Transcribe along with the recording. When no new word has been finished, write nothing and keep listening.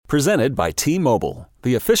Presented by T-Mobile,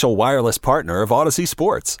 the official wireless partner of Odyssey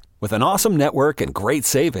Sports. With an awesome network and great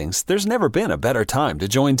savings, there's never been a better time to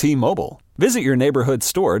join T-Mobile. Visit your neighborhood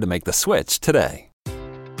store to make the switch today.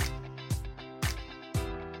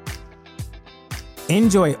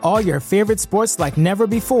 Enjoy all your favorite sports like never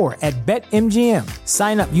before at BetMGM.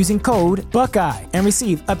 Sign up using code Buckeye and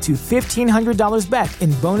receive up to $1,500 back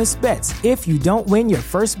in bonus bets if you don't win your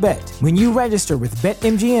first bet. When you register with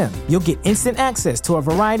BetMGM, you'll get instant access to a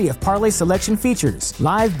variety of parlay selection features,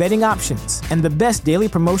 live betting options, and the best daily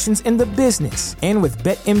promotions in the business. And with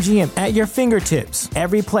BetMGM at your fingertips,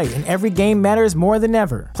 every play and every game matters more than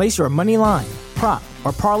ever. Place your money line, prop,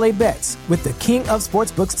 or parlay bets with the king of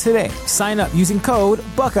sportsbooks today. Sign up using code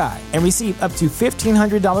Buckeye and receive up to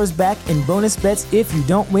 $1,500 back in bonus bets if you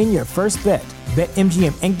don't win your first bet.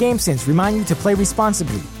 BetMGM and GameSense remind you to play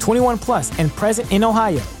responsibly. 21 plus and present in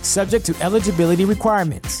Ohio, subject to eligibility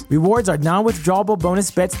requirements. Rewards are non-withdrawable bonus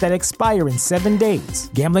bets that expire in 7 days.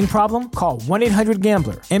 Gambling problem? Call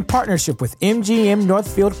 1-800-GAMBLER. In partnership with MGM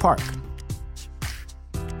Northfield Park.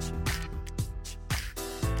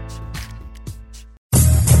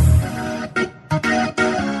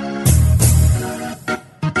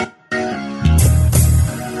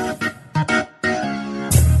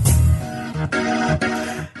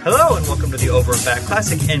 Hello and welcome to the Over and Back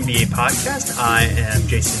Classic NBA podcast. I am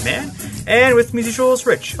Jason Mann, and with me as usual is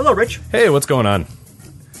Rich. Hello, Rich. Hey, what's going on?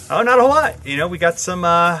 Oh, not a whole lot. You know, we got some,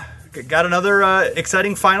 got another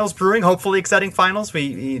exciting finals brewing. Hopefully, exciting finals.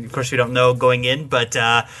 Of course, we don't know going in, but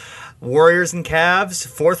Warriors and Cavs,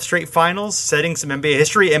 fourth straight finals, setting some NBA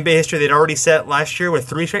history. NBA history they'd already set last year with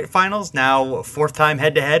 3 straight finals. Now, fourth time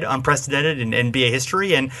head-to-head, unprecedented in NBA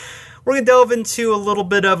history, and we're going to delve into a little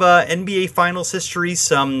bit of NBA Finals history,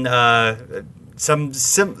 some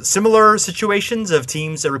similar situations of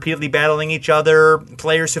teams repeatedly battling each other,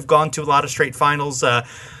 players who've gone to a lot of straight finals.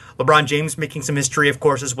 LeBron James making some history, of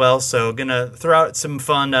course, as well. So gonna throw out some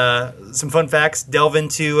fun facts, delve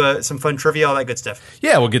into some fun trivia, all that good stuff.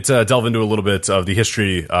 Yeah, we'll get to delve into a little bit of the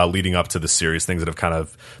history leading up to the series, things that have kind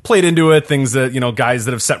of played into it, things that, guys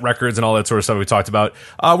that have set records and all that sort of stuff we talked about.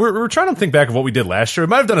 We're trying to think back of what we did last year.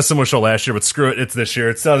 We might have done a similar show last year, but screw it, it's this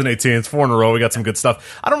year. It's 2018. It's 4 in a row. We got some good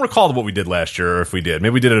stuff. I don't recall what we did last year, or if we did.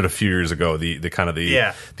 Maybe we did it a few years ago. The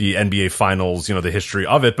NBA Finals, the history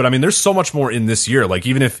of it. But I mean, there's so much more in this year. Like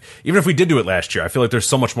even if we did do it last year, I feel like there's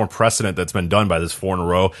so much more precedent that's been done by this 4 in a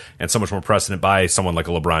row, and so much more precedent by someone like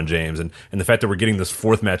a LeBron James, and the fact that we're getting this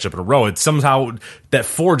 4th matchup in a row, it somehow that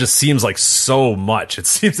 4 just seems like so much. It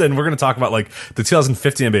seems, and we're going to talk about like the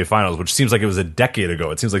 2015 NBA Finals, which seems like it was a decade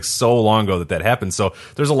ago. It seems like so long ago that happened. So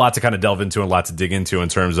there's a lot to kind of delve into and a lot to dig into in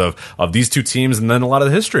terms of these two teams, and then a lot of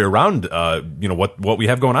the history around what we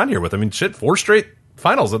have going on here with. I mean, 4 straight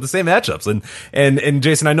finals of the same matchups, and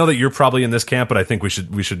Jason, I know that you're probably in this camp, but I think we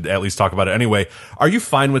should at least talk about it anyway. Are you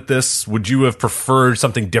fine with this? Would you have preferred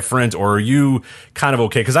something different, or are you kind of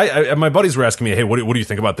okay? Because my buddies were asking me, hey, what do you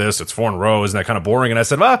think about this? It's 4 in a row, isn't that kind of boring? And I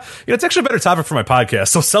said, well, it's actually a better topic for my podcast.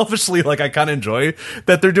 So selfishly, like, I kind of enjoy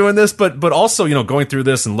that they're doing this, but also going through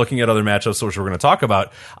this and looking at other matchups, which we're going to talk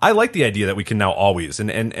about. I like the idea that we can now always,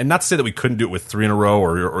 and not to say that we couldn't do it with 3 in a row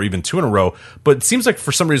or even 2 in a row, but it seems like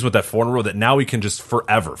for some reason with that 4 in a row that now we can just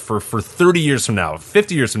forever, for 30 years from now,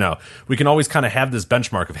 50 years from now, we can always kind of have this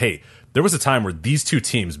benchmark of, hey, there was a time where these two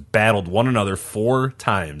teams battled one another 4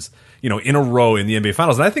 times, in a row in the NBA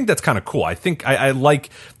Finals. And I think that's kind of cool. I think I like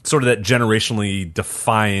sort of that generationally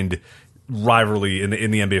defined rivalry in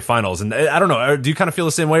the NBA Finals. And I don't know, do you kind of feel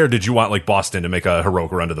the same way, or did you want like Boston to make a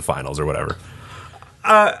heroic run to the finals or whatever?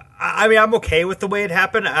 I mean, I'm okay with the way it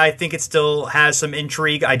happened. I think it still has some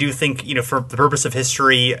intrigue. I do think, for the purpose of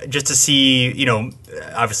history, just to see,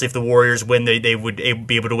 obviously if the Warriors win, they would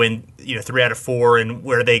be able to win, 3 out of 4, and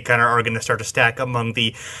where they kind of are going to start to stack among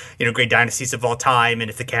the, great dynasties of all time. And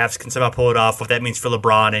if the Cavs can somehow pull it off, what that means for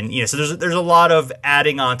LeBron. And, so there's a lot of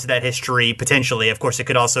adding on to that history, potentially. Of course, it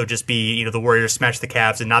could also just be, the Warriors smash the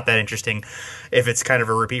Cavs and not that interesting if it's kind of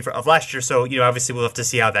a repeat of last year. So, obviously we'll have to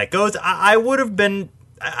see how that goes.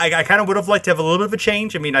 I kind of would have liked to have a little bit of a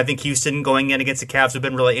change. I mean, I think Houston going in against the Cavs would have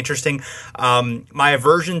been really interesting. My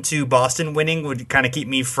aversion to Boston winning would kind of keep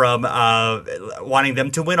me from wanting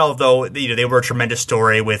them to win, although they were a tremendous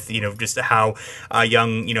story with just how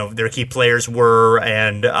young their key players were,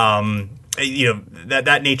 and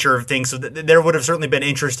that nature of things. So there would have certainly been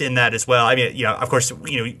interest in that as well. I mean, of course,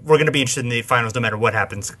 we're going to be interested in the finals no matter what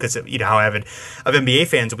happens, because how avid of NBA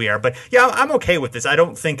fans we are. But yeah, I'm okay with this. I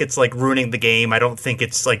don't think it's like ruining the game. I don't think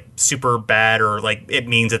it's like super bad, or like it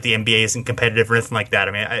means that the NBA isn't competitive or anything like that.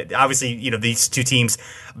 I mean, obviously, these two teams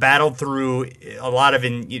battled through a lot of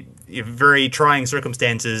very trying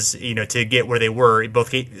circumstances, to get where they were.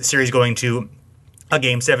 Both series going to a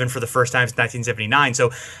Game 7 for the first time since 1979.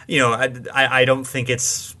 So, I don't think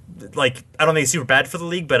it's super bad for the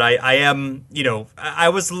league, but I am, I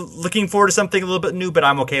was looking forward to something a little bit new, but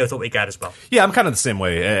I'm okay with what we got as well. Yeah, I'm kind of the same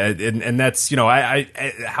way. And that's, I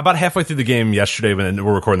about halfway through the game yesterday, when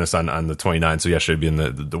we're recording this on the 29th, so yesterday being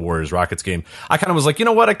the Warriors-Rockets game, I kind of was like, you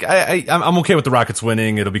know what, I'm okay with the Rockets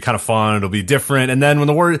winning. It'll be kind of fun. It'll be different. And then when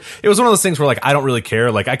the Warriors, it was one of those things where, I don't really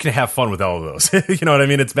care. I can have fun with all of those. You know what I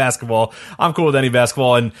mean? It's basketball. I'm cool with any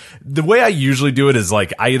basketball. And the way I usually do it is, I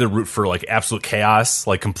either root for, absolute chaos,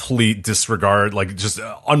 complete disregard, just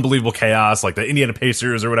unbelievable chaos, like the Indiana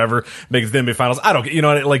Pacers or whatever makes the NBA Finals. I don't,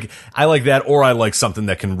 I like that, or I like something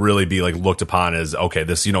that can really be looked upon as, okay,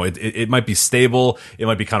 this, it might be stable, it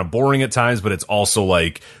might be kind of boring at times, but it's also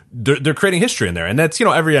they're creating history in there, and that's,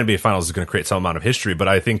 every NBA Finals is going to create some amount of history, but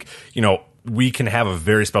I think, we can have a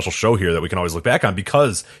very special show here that we can always look back on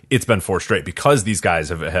because it's been 4 straight, because these guys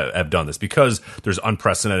have done this, because there's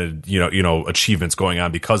unprecedented, achievements going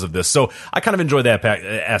on because of this. So I kind of enjoy that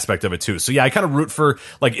aspect of it too. So yeah, I kind of root for, it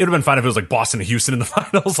would have been fine if it was Boston and Houston in the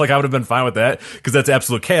finals. I would have been fine with that because that's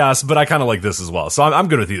absolute chaos, but I kind of like this as well. So I'm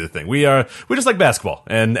good with either thing. We just like basketball,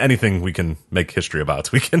 and anything we can make history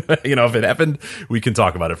about, we can, if it happened, we can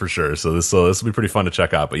talk about it for sure. So this will be pretty fun to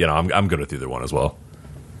check out, but I'm good with either one as well.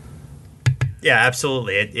 Yeah,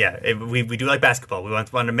 absolutely. We do like basketball. We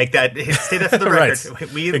want to make that, say that for the record.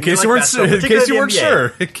 Right. In case you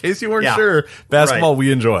weren't sure, basketball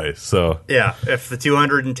we enjoy. So yeah, if the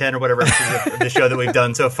 210 or whatever of the show that we've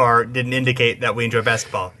done so far didn't indicate that we enjoy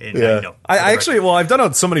basketball, I actually, I've done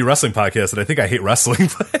on so many wrestling podcasts that I think I hate wrestling,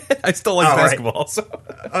 but I still like basketball. Right. So.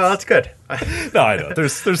 Oh, that's good. No, I know.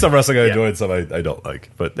 There's some wrestling I enjoy and some I don't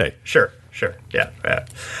like, but hey, sure, yeah.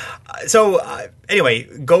 So anyway,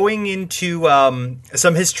 going into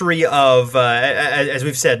some history of, as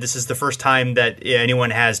we've said, this is the first time that anyone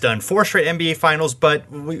has done 4 straight NBA Finals, but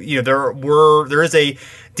there is a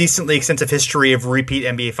decently extensive history of repeat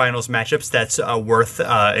NBA Finals matchups that's worth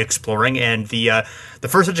exploring, and the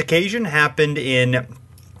first such occasion happened in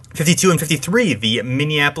 52 and 53, the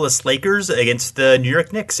Minneapolis Lakers against the New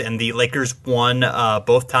York Knicks, and the Lakers won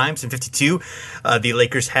both times. In 52, the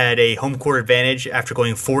Lakers had a home court advantage after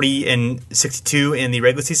going 40 and 62 in the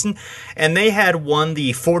regular season, and they had won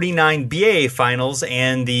the 49 BAA Finals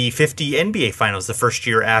and the 50 NBA Finals the first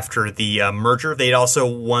year after the merger. They'd also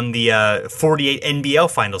won the 48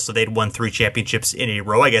 NBL Finals, so they'd won 3 championships in a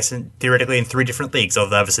row, I guess, theoretically in 3 different leagues,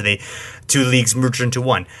 although obviously 2 leagues merged into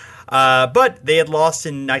one. But they had lost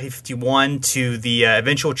in 1951 to the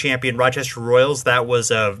eventual champion Rochester Royals. That was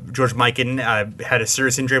George Mikan had a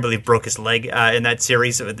serious injury, I believe broke his leg in that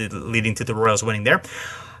series, leading to the Royals winning there.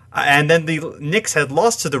 And then the Knicks had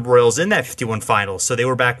lost to the Royals in that 51 final, so they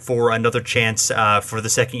were back for another chance for the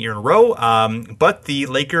second year in a row. But the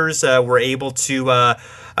Lakers were able to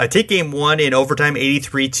take Game 1 in overtime,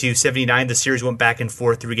 83-79. The series went back and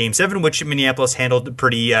forth through Game 7, which Minneapolis handled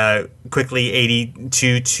pretty quickly,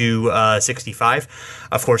 82-65.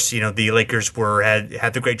 Of course, the Lakers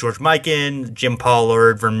had the great George Mikan, Jim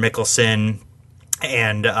Pollard, Vern Mickelson,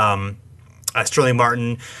 and Sterling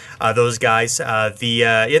Martin, those guys.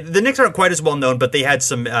 The Knicks aren't quite as well known, but they had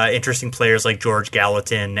some interesting players like George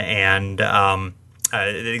Gallatin and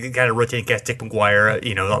they kind of rotating cast, Dick McGuire,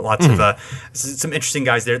 lots of some interesting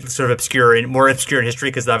guys there, sort of more obscure in history,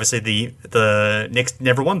 because obviously the Knicks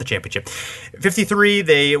never won the championship. 53,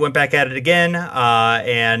 they went back at it again,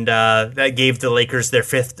 and that gave the Lakers their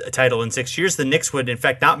 5th title in 6 years. The Knicks would, in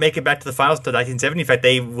fact, not make it back to the finals until 1970. In fact,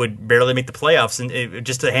 they would barely make the playoffs, and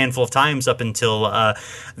just a handful of times up until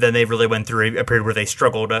then they really went through a period where they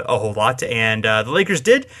struggled a whole lot. And the Lakers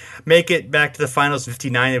did make it back to the finals in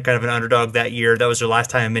 59. They were kind of an underdog that year. That was their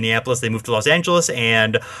last time in Minneapolis. They moved to Los Angeles,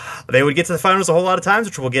 and they would get to the finals a whole lot of times,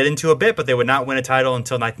 which we'll get into a bit, but they would not win a title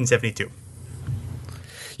until 1972.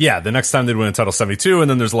 Yeah, the next time they'd win a title, 72, and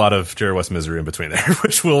then there's a lot of Jerry West misery in between there,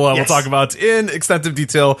 which we'll talk about in extensive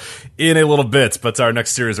detail in a little bit. But our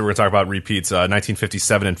next series that we're going to talk about repeats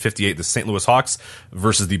 1957 and 58, the St. Louis Hawks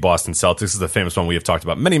versus the Boston Celtics. This is the famous one we have talked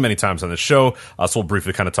about many, many times on this show. So we'll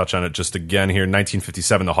briefly kind of touch on it just again here.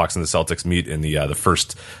 1957, the Hawks and the Celtics meet in the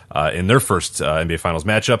first NBA Finals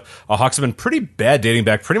matchup. Hawks have been pretty bad dating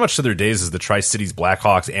back pretty much to their days as the Tri-Cities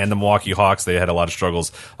Blackhawks and the Milwaukee Hawks. They had a lot of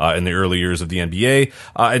struggles in the early years of the NBA.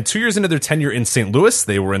 And 2 years into their tenure in St. Louis,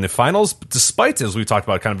 they were in the finals, despite, as we talked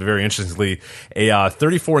about kind of very interestingly, a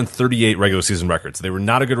 34-38 regular season record. So they were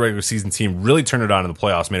not a good regular season team, really turned it on in the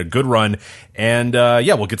playoffs, made a good run. And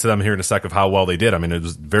we'll get to them here in a sec of how well they did. I mean, it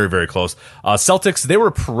was very, very close. Celtics, they were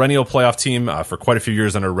a perennial playoff team for quite a few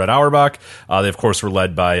years under Red Auerbach. They, of course, were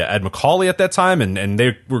led by Ed McCauley at that time, and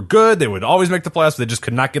they were good. They would always make the playoffs, but they just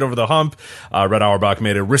could not get over the hump. Red Auerbach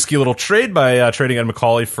made a risky little trade by trading Ed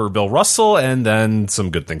McCauley for Bill Russell, and then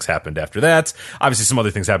some good things happened after that. Obviously, some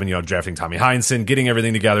other things happened, drafting Tommy Heinsohn, getting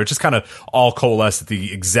everything together. It just kind of all coalesced at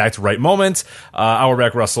the exact right moment.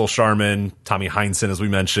 Auerbach, Russell, Sharman, Tommy Heinsohn, as we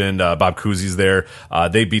mentioned, Bob Cousy's there.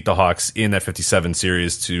 They beat the Hawks in that 57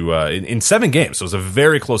 series to in 7 games. So it was a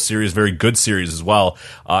very close series, very good series as well.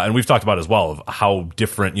 And we've talked about as well of how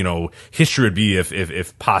different, history would be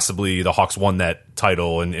if possibly the Hawks won that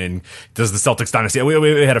title and does the Celtics dynasty.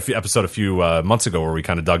 We had episode a few months ago where we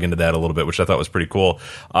kind of dug into that a little bit, which I thought was pretty cool.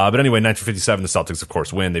 But anyway, 1957, the Celtics, of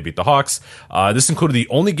course, win. They beat the Hawks. This included the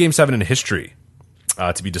only Game 7 in history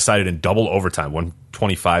to be decided in double overtime,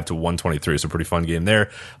 125 to 123. So pretty fun game there.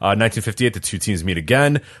 1958, the two teams meet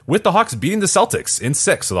again with the Hawks beating the Celtics in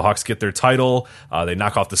 6. So the Hawks get their title. They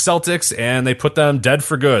knock off the Celtics and they put them dead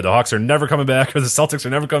for good. The Hawks are never coming back, or the Celtics are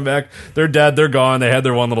never coming back. They're dead. They're gone. They had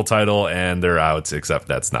their one little title and they're out, except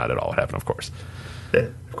that's not at all what happened, of course.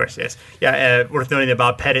 Of course, yes. Yeah, worth noting that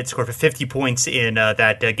Bob Pettit scored for 50 points in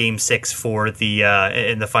that Game 6 for the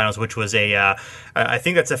in the finals, which was I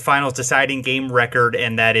think that's a finals deciding game record,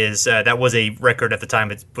 and that was a record at the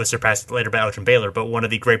time. It was surpassed later by Elgin Baylor, but one of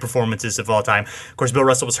the great performances of all time. Of course, Bill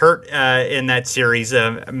Russell was hurt in that series,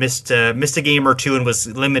 missed a game or two, and was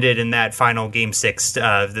limited in that final Game 6.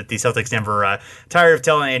 That the Celtics never tired of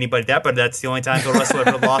telling anybody that, but that's the only time Bill Russell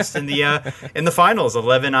ever lost in the finals,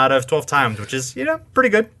 11 out of 12 times, which is pretty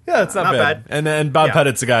good. Yeah, it's not bad. And Bob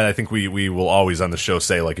Pettit's a guy I think we will always on the show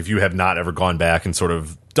say, like, if you have not ever gone back and sort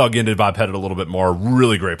of dug into Bob Pettit a little bit more,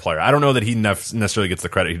 really great player. I don't know that he necessarily gets the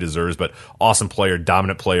credit he deserves, but awesome player,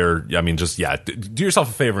 dominant player. I mean, just, do yourself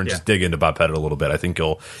a favor and just dig into Bob Pettit a little bit. I think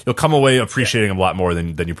you'll come away appreciating him a lot more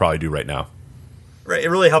than you probably do right now. Right, it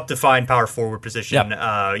really helped define power forward position.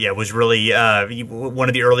 Yep. Was really one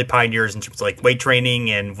of the early pioneers in terms of like weight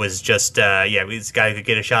training, and was just this guy who could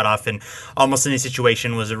get a shot off in almost any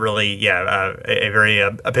situation. Was a really a very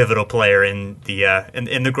pivotal player in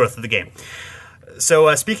the growth of the game.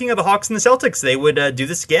 So speaking of the Hawks and the Celtics, they would do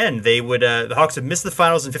this again. They would the Hawks would miss the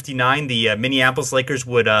finals in '59. The Minneapolis Lakers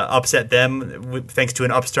would upset them thanks to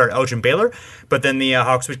an upstart Elgin Baylor. But then the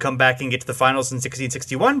Hawks would come back and get to the finals in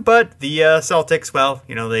 '60-61. But the Celtics,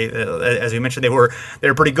 they as we mentioned, they were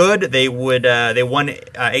pretty good. They won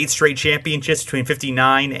 8 straight championships between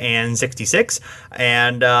 '59 and '66,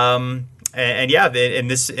 and in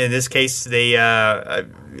this case, the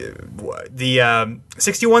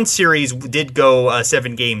 61 series did go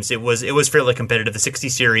 7 games. It was fairly competitive. The 60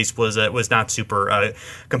 series was not super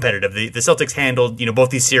competitive. The Celtics handled both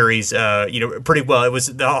these series pretty well. It was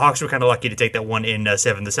the Hawks were kind of lucky to take that one in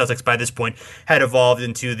 7. The Celtics by this point had evolved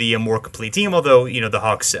into the more complete team. Although the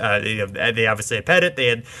Hawks they obviously had Pettit, they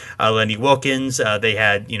had Lenny Wilkins, they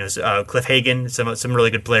had Cliff Hagan, some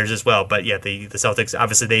really good players as well. But the Celtics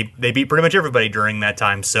obviously they beat pretty much everybody during that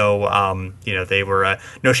time. So they were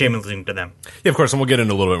no shame in losing to them. Yeah, of course, and we'll get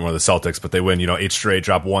into a little bit more of the Celtics, but they win 8 straight,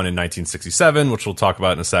 drop 1 in 1967, which we'll talk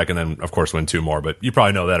about in a second, and then of course win 2 more. But you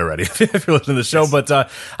probably know that already if you're listening to the show. Yes. But I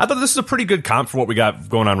thought this is a pretty good comp for what we got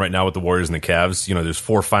going on right now with the Warriors and the Cavs. There's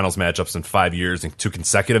 4 finals matchups in 5 years and 2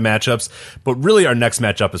 consecutive matchups. But really, our next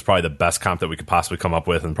matchup is probably the best comp that we could possibly come up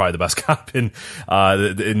with, and probably the best comp in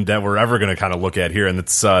that we're ever going to kind of look at here. And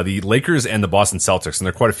it's the Lakers and the Boston Celtics, and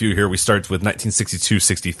there are quite a few here. We start with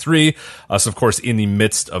 1962-63. So of course, in the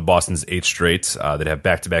midst of Boston's 8 straight, that have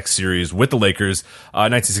back-to-back series with the Lakers,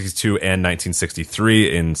 1962 and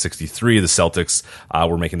 1963. In 63, the Celtics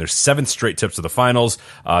were making their 7th straight trip to the finals,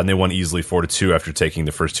 and they won easily 4-2 after taking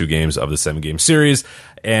the first 2 games of the 7-game series.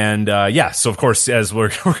 And so of course, as we're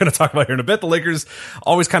going to talk about here in a bit, the Lakers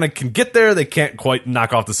always kind of can get there. They can't quite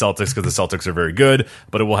knock off the Celtics because the Celtics are very good,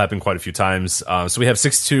 but it will happen quite a few times. So we have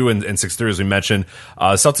 6-2 and 6-3, as we mentioned.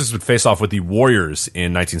 Celtics would face off with the Warriors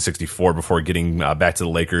in 1964 before getting back to the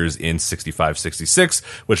Lakers in 65-66,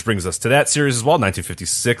 which brings us to that series as well,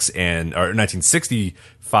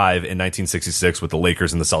 1965 and 1966 with the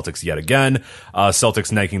Lakers and the Celtics yet again.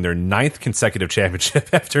 Celtics making their 9th consecutive championship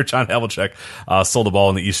after John Havlicek sold the ball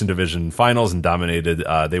in the Eastern Division Finals and dominated.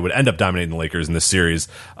 They would end up dominating the Lakers in this series.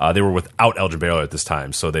 They were without Elgin Baylor at this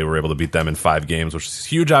time, so they were able to beat them in 5 games, which is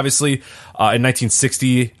huge, obviously. In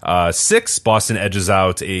 1966, Boston edges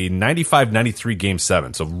out a 95-93 Game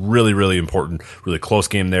 7, so really, really important, really close close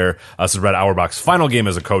game there. This is Red Auerbach's final game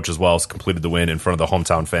as a coach as well. Has completed the win in front of the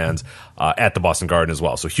hometown fans at the Boston Garden as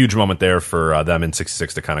well. So huge moment there for them in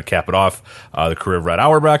 66 to kind of cap it off the career of Red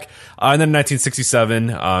Auerbach. And then in 1967,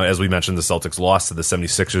 as we mentioned, the Celtics lost to the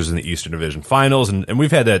 76ers in the Eastern Division Finals. And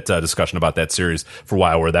we've had that discussion about that series for a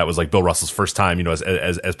while, where that was like Bill Russell's first time,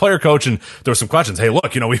 as player coach. And there were some questions. Hey,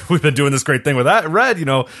 look, we've been doing this great thing with that Red.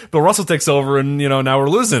 Bill Russell takes over, and now we're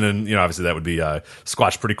losing. And obviously that would be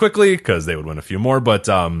squashed pretty quickly because they would win a few more. But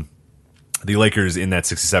the Lakers in that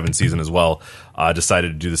 67 season as well decided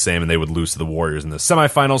to do the same, and they would lose to the Warriors in the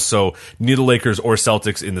semifinals. So neither Lakers or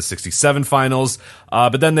Celtics in the 67 finals.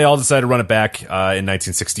 But then they all decided to run it back in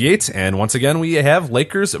 1968. And once again, we have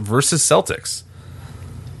Lakers versus Celtics.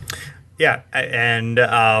 Yeah, and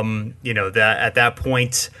that at that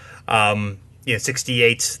point,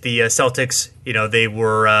 68, the Celtics, they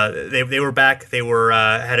were back. They were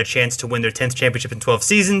had a chance to win their 10th championship in 12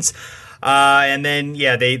 seasons. And then,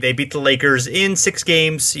 they beat the Lakers in 6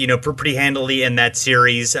 games, pretty handily in that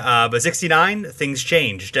series. But 69, things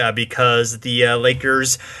changed because the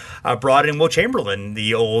Lakers brought in Will Chamberlain,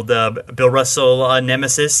 the old Bill Russell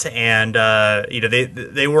nemesis, and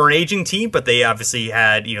they were an aging team, but they obviously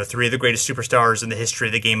had 3 of the greatest superstars in the history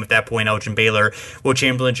of the game at that point: Elgin Baylor, Will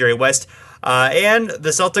Chamberlain, Jerry West. And the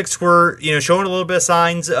Celtics were, showing a little bit of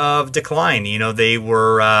signs of decline. They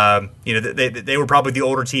were, they were probably the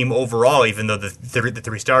older team overall, even though the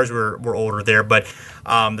 3 stars were older there. But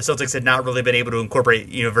the Celtics had not really been able to incorporate,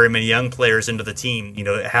 very many young players into the team.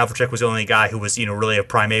 Havlicek was the only guy who was, really a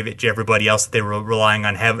prime age. Everybody else that they were relying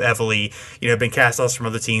on heavily, had been cast offs from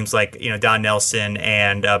other teams like, Don Nelson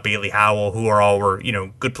and Bailey Howell, who were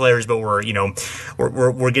good players, but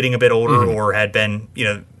were getting a bit older or had been,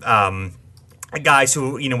 guys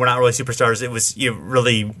who were not really superstars. It was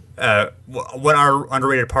really one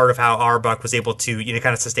underrated part of how Auerbach was able to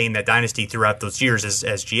kind of sustain that dynasty throughout those years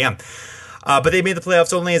as GM. But they made the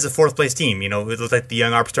playoffs only as a 4th place team. It looked like the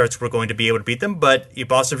young upstarts were going to be able to beat them, but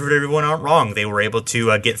Boston proved everyone wrong. They were able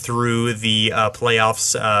to get through the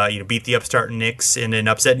playoffs, beat the upstart Knicks in an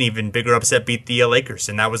upset, and even bigger upset, beat the Lakers.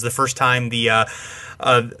 And that was the first time the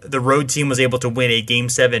road team was able to win a Game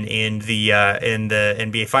 7 in the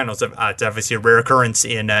NBA Finals. It's obviously a rare occurrence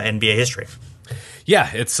in NBA history. Yeah,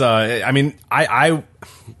 it's.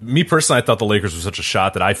 Me personally, I thought the Lakers were such a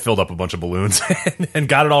shot that I filled up a bunch of balloons and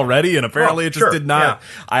got it all ready, and apparently it just did not.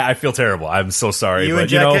 Yeah. I feel terrible. I'm so sorry. You and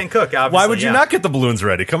Jack can't cook, obviously. Why would you not get the balloons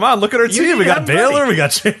ready? Come on, look at our team. We got Baylor, we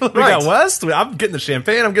got Chamberlain, we got West. I'm getting the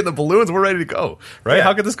champagne, I'm getting the balloons, we're ready to go. Right? Yeah.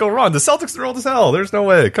 How could this go wrong? The Celtics are old as hell. There's no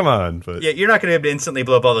way. Come on. But yeah, you're not going to be able to instantly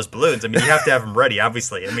blow up all those balloons. I mean, you have to have them ready,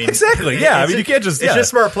 obviously. I mean, exactly. Yeah, you can't just. It's just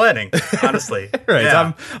smart planning, honestly. Right.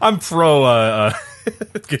 Yeah. I'm pro.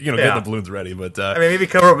 Get the balloons ready, but maybe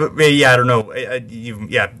cover. I don't know.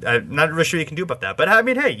 I'm not really sure you can do about that. But I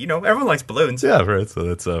mean, hey, everyone likes balloons. Yeah, right. So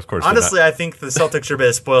that's of course. Honestly, I think the Celtics are a bit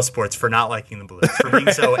of spoil sports for not liking the balloons, for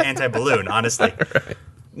being so anti-balloon. Honestly, right.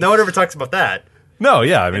 No one ever talks about that. No,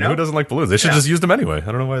 yeah. I mean, who doesn't like balloons? They should just use them anyway.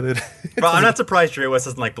 I don't know why they. Well, I'm not surprised Jerry West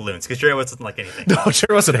doesn't like balloons, because Jerry West doesn't like anything. No,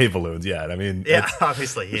 Jerry West would hate balloons. Yeah, I mean,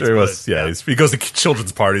 obviously he hates Jerry balloons. West, he goes to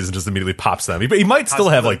children's parties and just immediately pops them. He might still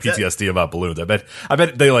have like PTSD about balloons. I bet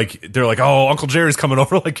they're like, oh, Uncle Jerry's coming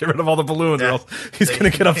over, like get rid of all the balloons, or else he's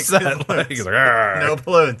gonna get upset. He's like, no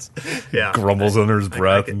balloons. Yeah, grumbles under his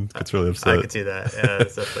breath and gets really upset. I could see that. Yeah,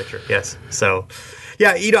 that's definitely true. Yes, so.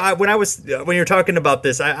 Yeah, when you were talking about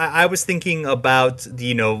this, I was thinking about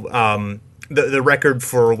the record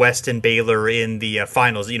for West and Baylor in the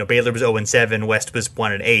finals. Baylor was 0-7, West was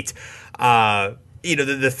 1-8.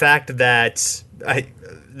 The fact that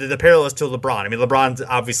the parallels to LeBron. I mean, LeBron's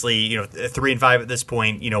obviously 3-5 at this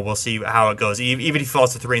point. We'll see how it goes. Even if he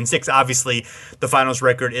falls to 3-6, obviously the finals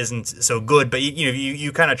record isn't so good. But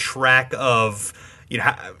you kind of track of.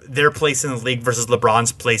 Their place in the league versus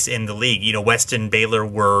LeBron's place in the league. West and Baylor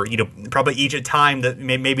were, probably each at time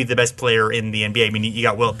maybe the best player in the NBA. I mean, you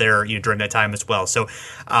got Wilt there, during that time as well. So,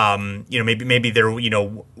 maybe they're,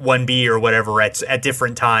 1B or whatever at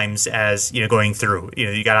different times as, going through.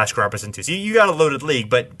 You got Oscar Robertson too. So you got a loaded league,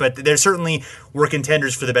 but there certainly were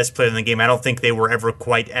contenders for the best player in the game. I don't think they were ever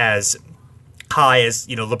quite as high as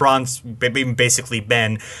LeBron's basically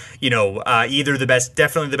been either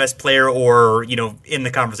definitely the best player, or in the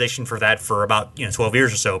conversation for that for about 12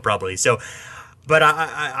 years or so probably. So but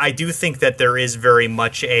I do think that there is very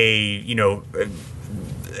much a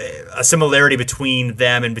a similarity between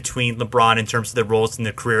them and between LeBron in terms of their roles in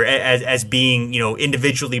their career as being,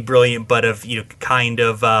 individually brilliant, but of, kind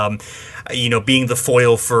of, being the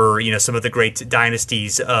foil for, some of the great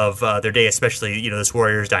dynasties of their day, especially, this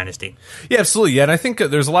Warriors dynasty. Yeah, absolutely. Yeah, and I think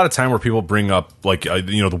there's a lot of time where people bring up, like,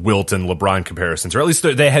 the Wilt and LeBron comparisons, or at least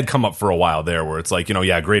they had come up for a while there, where it's like,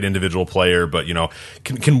 great individual player, but,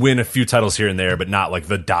 can win a few titles here and there, but not like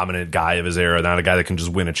the dominant guy of his era, not a guy that can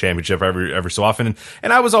just win a championship every so often.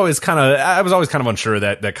 And I was always kind of unsure of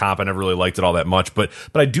that comp. I never really liked it all that much, but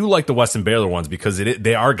I do like the Weston Baylor ones because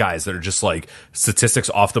they are guys that are just like statistics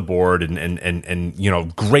off the board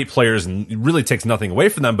and great players, and it really takes nothing away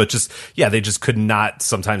from them, but just they just could not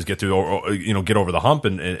sometimes get through or get over the hump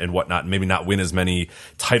and whatnot, and maybe not win as many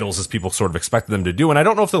titles as people sort of expected them to do. And I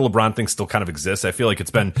don't know if the LeBron thing still kind of exists. I feel like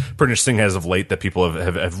it's been pretty interesting as of late that people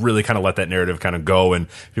have really kind of let that narrative kind of go, and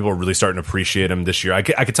people are really starting to appreciate him this year. I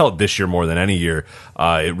could tell it this year more than any year.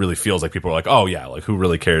 It really feels like people are like, oh yeah, like who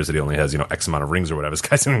really cares that he only has X amount of rings or whatever. This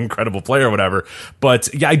guy's an incredible player or whatever.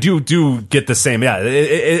 But yeah, I do get the same. Yeah,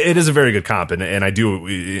 it is a very good comp, and I do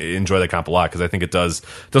enjoy that comp a lot because I think it does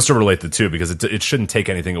sort of relate the two, because it shouldn't take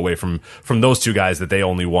anything away from those two guys that they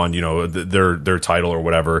only won their title or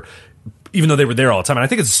whatever, even though they were there all the time. And I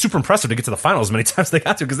think it's super impressive to get to the finals as many times as they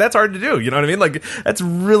got to, because that's hard to do. You know what I mean? Like, that's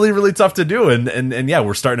really, really tough to do. And yeah,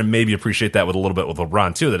 we're starting to maybe appreciate that with a little bit with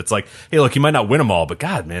LeBron too, that it's like, hey, look, you might not win them all, but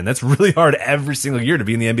God, man, that's really hard every single year to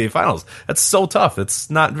be in the NBA finals. That's so tough. It's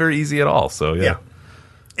not very easy at all. So yeah.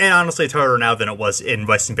 And honestly, it's harder now than it was in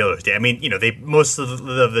Weston Baylor's day. I mean, they most of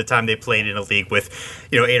the time they played in a league with,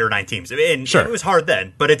 8 or 9 teams. And sure, it was hard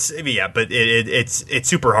then, but it's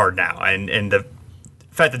super hard now. And the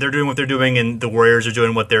fact that they're doing what they're doing and the Warriors are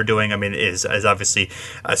doing what they're doing, I mean, is obviously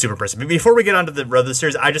super impressive. But before we get on to the rest of the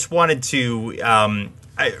series, I just wanted to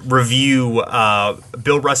review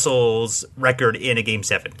Bill Russell's record in a Game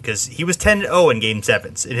 7, because he was 10-0 in Game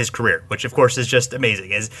 7s in his career, which of course is just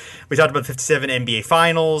amazing. As we talked about the 57 NBA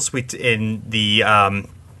Finals, in the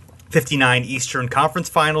 59 Eastern Conference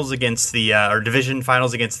Finals against the or Division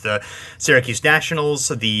Finals against the Syracuse Nationals,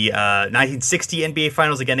 the 1960 NBA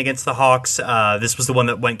Finals again against the Hawks. This was the one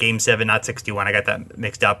that went Game 7, not 61. I got that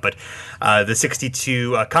mixed up, but the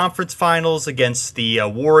 62 Conference Finals against the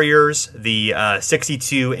Warriors, the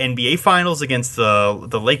 62 NBA Finals against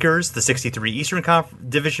the Lakers, the 63 Eastern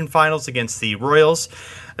Division Finals against the Royals,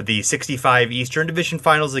 the 65 Eastern Division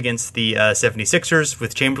Finals against the 76ers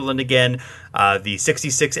with Chamberlain again, the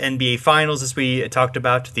 66 NBA Finals, as we talked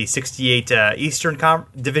about, the 68 Eastern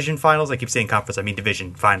Division Finals, I keep saying conference, I mean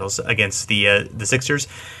Division Finals against the Sixers,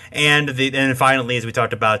 and then finally, as we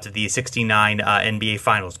talked about, the 69 NBA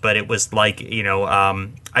Finals. But it was like,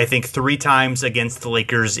 I think 3 times against the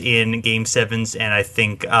Lakers in Game 7s, and I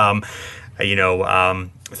think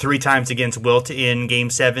 3 times against Wilt in Game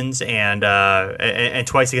 7s, and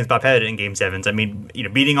twice against Bob Pettit in Game 7s. I mean,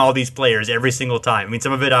 beating all these players every single time. I mean,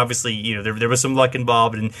 some of it obviously, there was some luck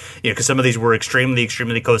involved, and because some of these were extremely,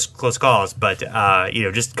 extremely close calls. But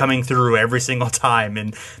just coming through every single time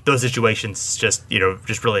in those situations, just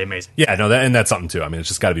really amazing. Yeah, no, that's something too. I mean, it's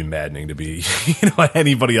just got to be maddening to be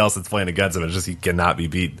anybody else that's playing against him. It's just he cannot be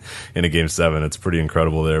beat in a Game 7. It's pretty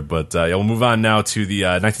incredible there. But we'll move on now to the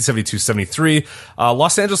 1972-73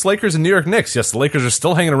 Los Angeles Lakers and New York Knicks. Yes, the Lakers are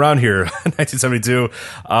still hanging around here in 1972.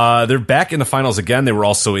 They're back in the finals again. They were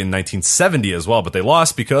also in 1970 as well, but they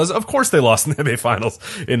lost because, of course, they lost in the NBA Finals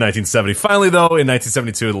in 1970. Finally, though, in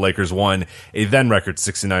 1972, the Lakers won a then record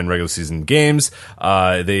 69 regular season games.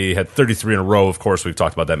 They had 33 in a row. Of course, we've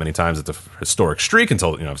talked about that many times. It's a historic streak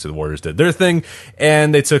until, obviously the Warriors did their thing.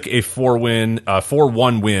 And they took a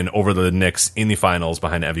 4-1 win over the Knicks in the finals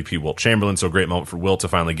behind MVP Wilt Chamberlain. So a great moment for Wilt to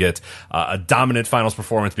finally get a dominant finals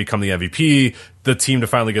performance, become the MVP, the team to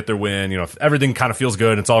finally get their win. Everything kind of feels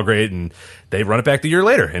good. It's all great. And they run it back the year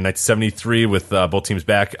later in 1973 with both teams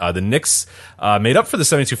back. The Knicks made up for the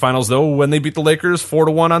 72 finals, though, when they beat the Lakers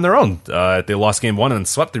 4-1 on their own. They lost Game 1 and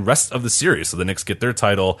swept the rest of the series. So the Knicks get their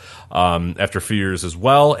title after a few years as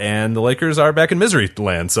well. And the Lakers are back in misery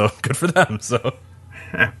land. So good for them. So,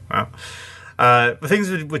 wow. But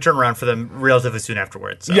things would turn around for them relatively soon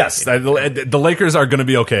afterwards. So, yes, the Lakers are going to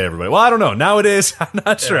be okay, everybody. Well, I don't know. Nowadays, I'm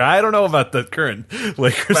not sure. I don't know about the current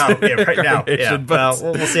Lakers. Well, right now, yeah. But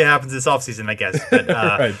we'll see what happens this offseason, I guess. But,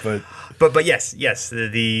 right, but yes,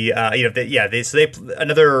 they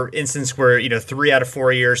another instance where 3 out of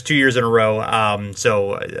 4 years, 2 years in a row.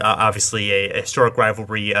 So obviously a historic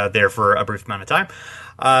rivalry there for a brief amount of time.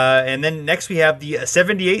 And then next we have the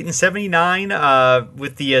 78 and 79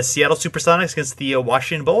 with the Seattle Supersonics against the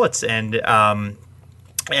Washington Bullets. And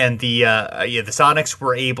the Sonics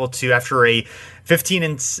were able to, after a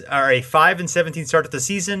 5-17 start to the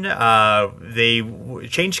season, they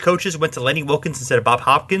changed coaches, went to Lenny Wilkens instead of Bob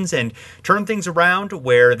Hopkins, and turned things around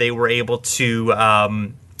where they were able to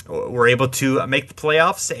make the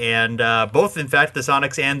playoffs. And both, in fact, the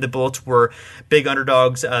Sonics and the Bullets were big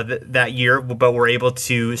underdogs that year, but were able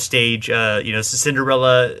to stage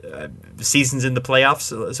Cinderella seasons in the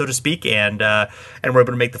playoffs, so to speak, and were able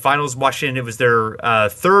to make the finals. Washington, it was their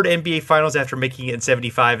third NBA finals after making it in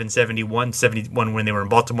 75 and 71 when they were in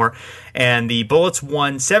Baltimore. And the Bullets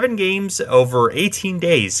won 7 games over 18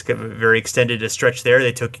 days, very extended a stretch there.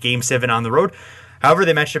 They took Game 7 on the road. However,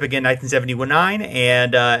 they matched up again in 1979,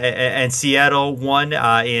 and Seattle won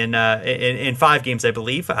in 5 games, I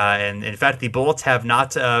believe. And in fact, the Bullets have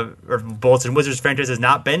not, or Bullets and Wizards franchise has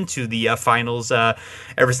not been to the finals ever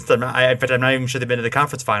since. In fact, I'm not even sure they've been to the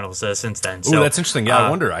conference finals since then. So, that's interesting. Yeah,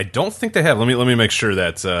 I wonder. I don't think they have. Let me make sure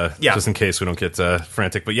that just in case we don't get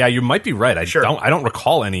frantic. But yeah, you might be right. I don't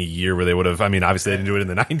recall any year where they would have. I mean, obviously they didn't do it in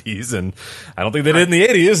the 90s, and I don't think they did in the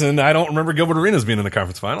 80s, and I don't remember Gilbert Arenas being in the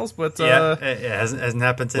conference finals. But it hasn't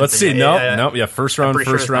happened since. Let's see. No. Yeah, first round,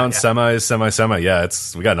 semis, semi. Yeah,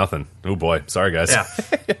 we got nothing. Oh boy, sorry guys. Yeah.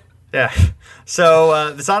 Yeah.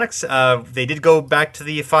 So the Sonics, they did go back to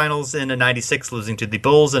the finals in '96, losing to the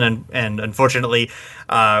Bulls, and unfortunately,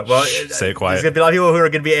 say it quiet. There's going to be a lot of people who are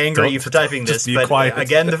going to be angry at you for typing this. Be quiet.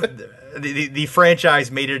 Again, the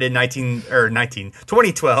franchise made it in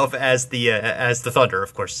 2012 as the Thunder.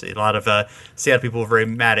 Of course, a lot of Seattle people were very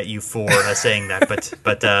mad at you for saying that,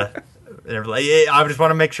 but. I just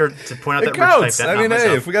want to make sure to point out that Rich typed that. I mean,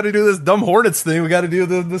 hey, if we got to do this dumb Hornets thing, we got to do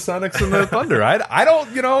the Sonics and the Thunder. I don't,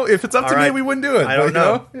 if it's up to me, we wouldn't do it. I don't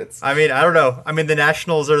know. I don't know. I mean, the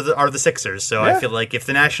Nationals are the Sixers, so I feel like if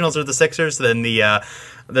the Nationals are the Sixers, then the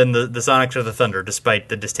Sonics are the Thunder, despite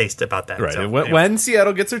the distaste about that. Right. So, when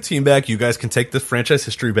Seattle gets their team back, you guys can take the franchise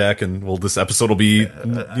history back, and this episode will be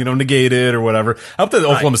negated or whatever. I hope that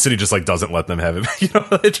Oklahoma City just doesn't let them have it.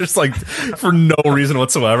 It's just for no reason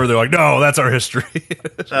whatsoever. They're like, no, that's our history.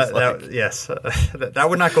 That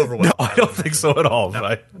would not go over well. No, I don't think so at all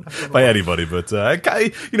by anybody. But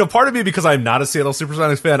part of me, because I'm not a Seattle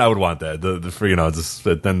Supersonics fan, I would want that.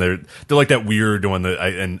 Then they're like that weird one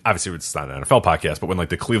and obviously it's not an NFL podcast, but when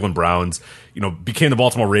the Cleveland Browns, became the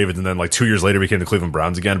Baltimore Ravens, and then 2 years later became the Cleveland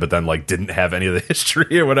Browns again, but then didn't have any of the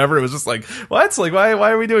history or whatever. It was just what?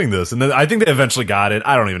 Why are we doing this? And then I think they eventually got it.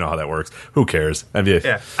 I don't even know how that works. Who cares? NBA.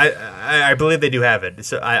 Yeah, I believe they do have it.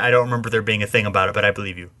 So I don't remember there being a thing about it, but I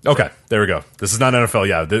believe you. Okay, there we go. This is not NFL.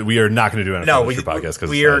 Yeah, we are not going to do NFL on this podcast because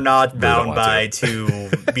we are not bound by to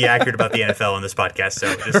be accurate about the NFL on this podcast.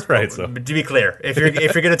 So just to be clear, if you're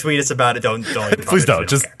going to tweet us about it, don't even please don't.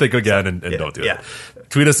 Just think again and don't do it. Yeah.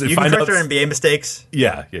 Tweet us. You can correct our NBA mistakes.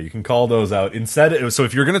 Yeah, you can call those out. Instead, so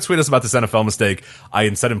if you're going to tweet us about this NFL mistake, I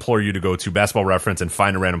instead implore you to go to Basketball Reference and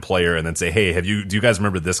find a random player and then say, hey, do you guys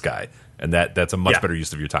remember this guy? And that's a much better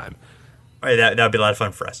use of your time. All right, that would be a lot of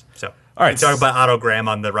fun for us. So, all right, talk about Otto Graham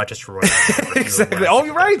on the Rochester Royals. Exactly. Oh,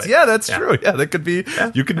 you're right. Yeah, that's true. Yeah, that could be.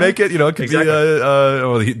 Yeah. You could make it. It could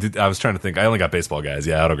be. I was trying to think. I only got baseball guys.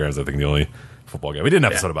 Yeah, Otto Graham's I think the only football guy. We did an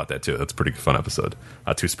episode about that too. That's a pretty fun episode.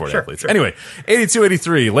 2 sport athletes. Sure. Anyway,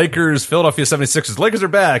 82-83, Lakers, Philadelphia 76ers. Lakers are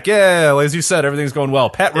back. Yeah, as you said, everything's going well.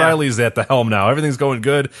 Pat Riley's at the helm now. Everything's going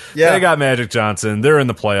good. Yeah. They got Magic Johnson. They're in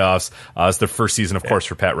the playoffs. It's their first season, of course,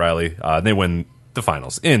 for Pat Riley. They win the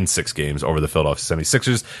finals in 6 games over the Philadelphia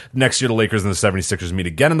 76ers. Next year, the Lakers and the 76ers meet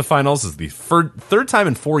again in the finals. This is the third time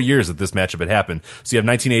in 4 years that this matchup had happened. So you have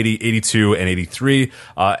 1980, 82, and 83.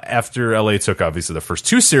 After LA took, obviously, the first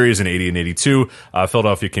 2 series in 80 and 82,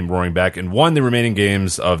 Philadelphia came roaring back and won the remaining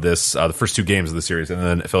games of this, the first 2 games of the series, and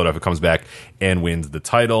then Philadelphia comes back and wins the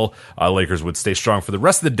title. Lakers would stay strong for the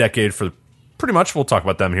rest of the decade for pretty much. We'll talk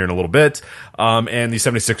about them here in a little bit. And the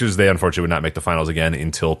 76ers, they unfortunately would not make the finals again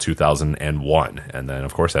until 2001. And then,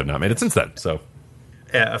 of course, have not made it since then. So,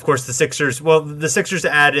 yeah, of course, the Sixers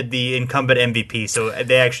added the incumbent MVP, so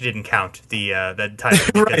they actually didn't count the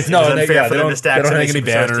title. Right. No, they don't hang any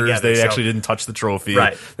banners. They actually didn't touch the trophy.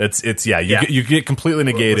 Right. You get completely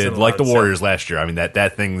negated, like the Warriors last year. I mean,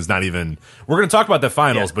 that thing's not even. We're going to talk about the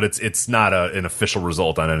finals, but it's not an official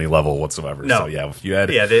result on any level whatsoever. No. So yeah, if you had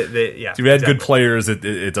good players,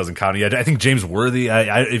 it doesn't count. Yeah, I think James Worthy.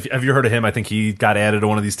 Have you heard of him? I think he got added to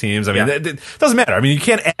one of these teams. I mean, it doesn't matter. I mean, you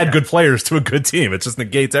can't add good players to a good team. It's just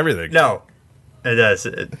negates everything. No. It does.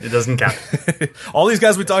 It doesn't count. All these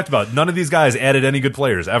guys we talked about, none of these guys added any good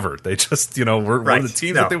players ever. They just, were the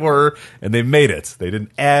teams that they were, and they made it. They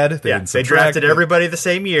didn't add. They didn't subtract. They drafted everybody the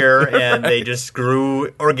same year, and they just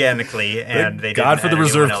grew organically. And they God didn't for the add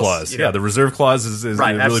reserve anyone clause. else, The reserve clause is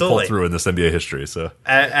right, really pulled through in this NBA history. So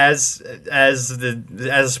as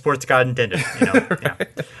the sports god intended. Right.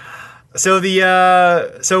 Yeah. So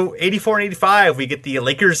 84 and 85, we get the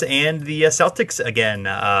Lakers and the Celtics again,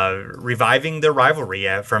 reviving their rivalry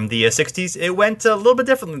from the 60s. It went a little bit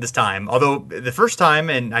differently this time. Although the first time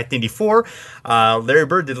in 1984, Larry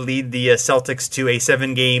Bird did lead the Celtics to a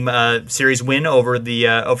 7-game series win over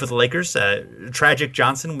the Lakers. Tragic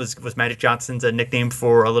Johnson was Magic Johnson's nickname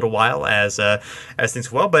for a little while as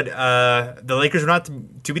things well. But the Lakers were not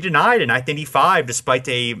to be denied in 1985, despite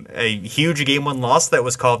a huge Game 1 loss that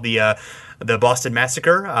was called the Boston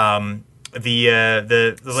Massacre.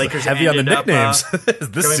 The Lakers heavy on the nicknames.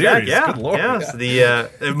 This series, back. good Lord. I'm sorry,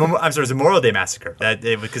 it was the Memorial Day Massacre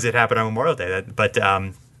because it happened on Memorial Day.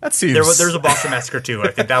 That seems... There's a Boston Massacre, too. I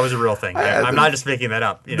think that was a real thing. I'm not just making that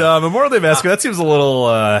up. The Memorial Day Massacre, that seems a little,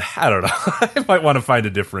 I don't know. I might want to find a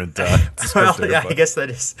different... well, yeah, I guess that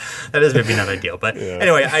is maybe not ideal. But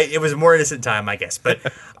anyway, it was a more innocent time, I guess. But,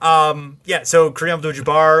 so Kareem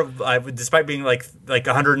Abdul-Jabbar, despite being like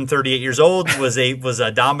 138 years old, was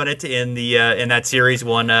dominant in that series,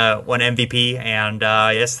 won MVP. And,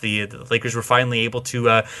 yes, the Lakers were finally able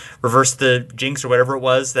to reverse the jinx or whatever it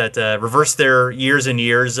was that reversed their years and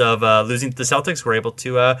years of losing to the Celtics, were able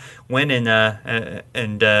to win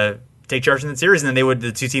and take charge in the series, and then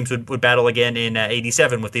the two teams would battle again in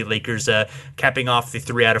 87, with the Lakers capping off the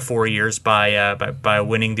 3 out of 4 years by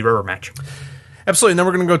winning the rubber match. Absolutely. And then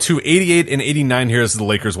we're going to go to 88 and 89 here as the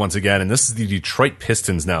Lakers once again. And this is the Detroit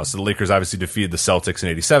Pistons now. So the Lakers obviously defeated the Celtics in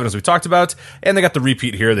 87, as we talked about. And they got the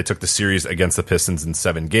repeat here. They took the series against the Pistons in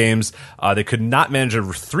 7 games. They could not manage a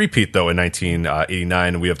three-peat, though, in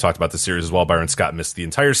 1989. We have talked about the series as well. Byron Scott missed the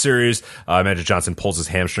entire series. Magic Johnson pulls his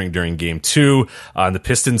hamstring during Game 2. And the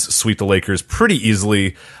Pistons sweep the Lakers pretty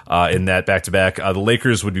easily in that back-to-back. The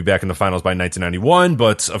Lakers would be back in the finals by 1991.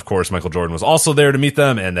 But, of course, Michael Jordan was also there to meet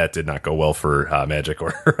them. And that did not go well for Magic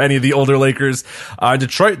or any of the older Lakers.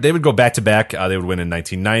 Detroit, they would go back-to-back. They would win in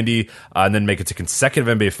 1990 and then make it to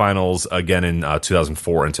consecutive NBA Finals again in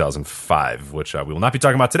 2004 and 2005, which we will not be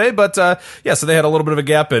talking about today. But, so they had a little bit of a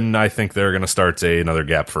gap, and I think they're going to start another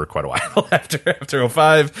gap for quite a while after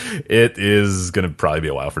 05. It is going to probably be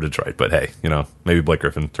a while for Detroit. But, hey, maybe Blake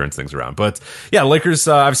Griffin turns things around. But, yeah, Lakers,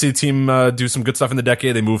 obviously the team do some good stuff in the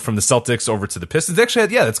decade. They moved from the Celtics over to the Pistons. They actually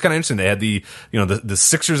had, that's kind of interesting. They had the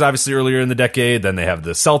Sixers, obviously, earlier in the decade. Then they have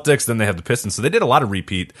the Celtics, then they have the Pistons. So they did a lot of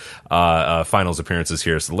repeat finals appearances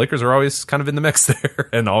here. So the Lakers are always kind of in the mix there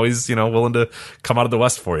and always, willing to come out of the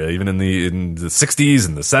West for you. Even in the 60s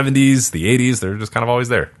and the 70s, the 80s, they're just kind of always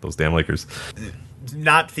there, those damn Lakers.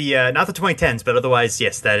 Not the 2010s, but otherwise,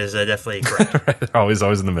 yes, that is definitely correct. Right, they're always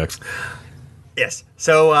in the mix. Yes.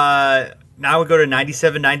 So now we go to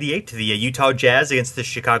 97-98 to the Utah Jazz against the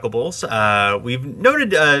Chicago Bulls. We've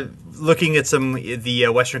noted looking at some of the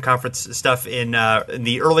Western Conference stuff in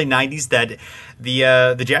the early 90s that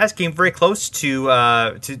the Jazz came very close to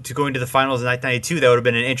going to the finals in 1992. That would have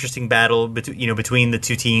been an interesting battle between the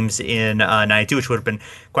two teams in 92, which would have been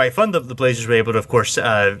quite fun. The Blazers were able to, of course,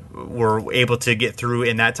 were able to get through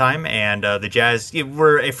in that time, and the Jazz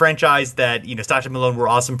were a franchise that Stockton Malone were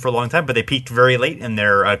awesome for a long time, but they peaked very late in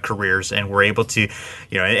their careers and were able to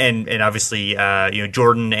and obviously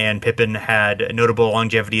Jordan and Pippen had notable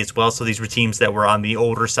longevity as well. So these were teams that were on the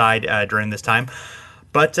older side during this time.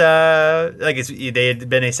 But they had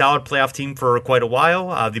been a solid playoff team for quite a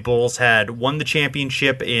while. The Bulls had won the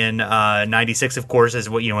championship in '96, of course, as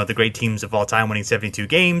one of the great teams of all time, winning 72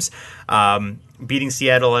 games. Beating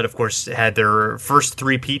Seattle, and of course had their first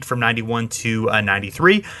three-peat from '91 to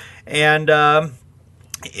 '93, and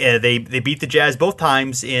they beat the Jazz both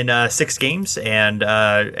times in 6 games.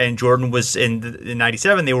 And Jordan was in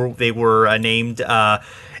 '97. They were named.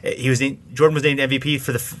 Jordan was named MVP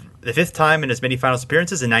for the 5th time in as many finals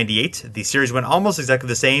appearances in '98. The series went almost exactly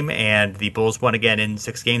the same, and the Bulls won again in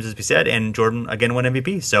 6 games, as we said, and Jordan again won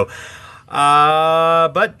MVP. So,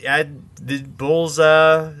 but the Bulls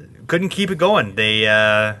couldn't keep it going. They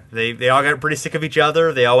all got pretty sick of each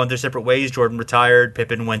other. They all went their separate ways. Jordan retired.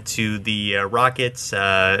 Pippen went to the Rockets.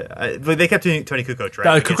 They kept Tony Kukoc,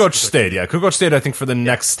 right? Kukoc stayed. Yeah, Kukoc stayed. I think for the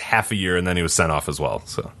next half a year, and then he was sent off as well.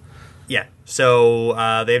 So. Yeah, so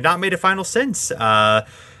they have not made a final since.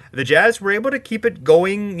 The Jazz were able to keep it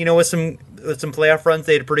going, with some playoff runs.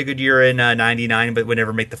 They had a pretty good year in '99, but would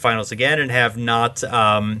never make the finals again, and have not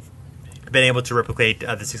been able to replicate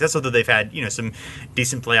the success, although they've had some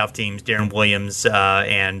decent playoff teams, Darren Williams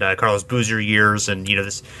and Carlos Boozer years, and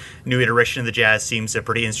this new iteration of the Jazz seems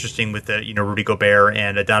pretty interesting with Rudy Gobert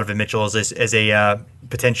and Donovan Mitchell as a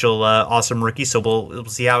potential awesome rookie. So we'll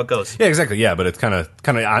see how it goes. Yeah, exactly. Yeah, but it's kind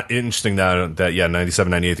of interesting that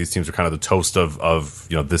 97, 98 these teams are kind of the toast of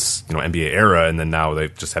this NBA era, and then now they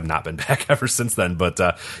just have not been back ever since then. But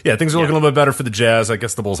things are looking a little bit better for the Jazz. I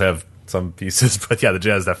guess the Bulls have some pieces, but the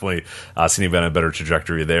Jazz definitely seem to be on a better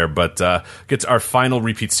trajectory there. But get to our final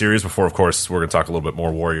repeat series before, of course, we're going to talk a little bit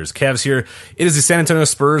more Warriors Cavs here. It is the San Antonio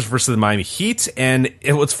Spurs versus the Miami Heat, and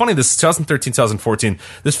what's funny, this 2013-2014,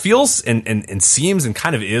 this feels and seems and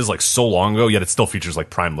kind of is like so long ago, yet it still features like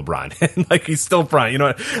prime LeBron. And like he's still prime,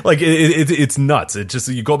 like it's nuts. It just,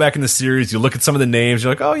 you go back in the series, you look at some of the names,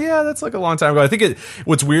 you're like, oh yeah, that's like a long time ago. I think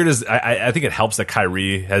what's weird is I think it helps that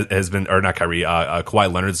Kyrie has been, or not Kyrie,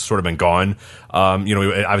 Kawhi Leonard's sort of been gone. He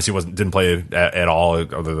obviously didn't play at all,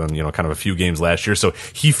 other than kind of a few games last year. So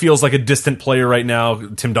he feels like a distant player right now.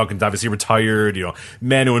 Tim Duncan's obviously retired.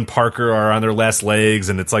 Manu and Parker are on their last legs,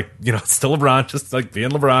 and it's like it's still LeBron, just like being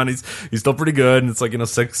LeBron. He's still pretty good, and it's like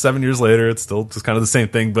 6-7 years later, it's still just kind of the same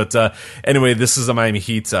thing. But anyway, this is a Miami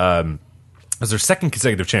Heat. As their second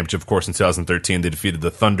consecutive championship, of course, in 2013. They defeated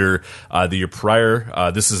the Thunder the year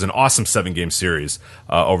prior. This is an awesome 7-game series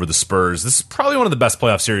over the Spurs. This is probably one of the best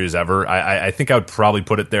playoff series ever. I think I would probably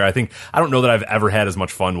put it there. I don't know that I've ever had as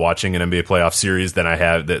much fun watching an NBA playoff series than I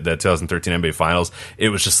have the 2013 NBA Finals. It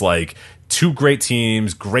was just like two great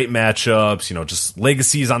teams, great matchups, just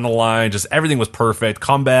legacies on the line, just everything was perfect,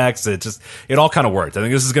 comebacks, it all kind of worked. I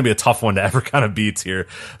think this is going to be a tough one to ever kind of beat here.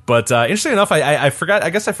 But interesting enough, I forgot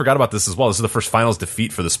about this as well. This is the first finals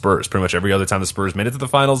defeat for the Spurs. Pretty much every other time the Spurs made it to the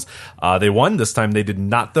finals, they won. This time they did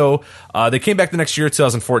not, though. They came back the next year,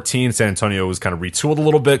 2014. San Antonio was kind of retooled a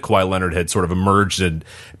little bit. Kawhi Leonard had sort of emerged and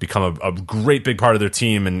become a great big part of their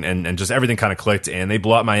team, and just everything kind of clicked, and they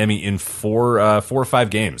blew out Miami in 4 or 5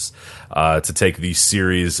 games. To take the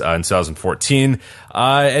series in 2014.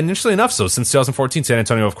 And interestingly enough, so since 2014, San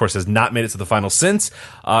Antonio, of course, has not made it to the finals since.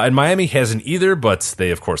 And Miami hasn't either, but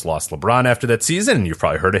they, of course, lost LeBron after that season. And you've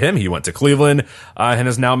probably heard of him. He went to Cleveland and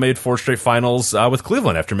has now made 4 straight finals with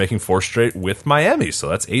Cleveland after making 4 straight with Miami. So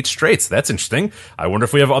that's 8 straight. So that's interesting. I wonder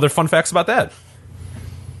if we have other fun facts about that.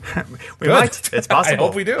 We might. It's possible. I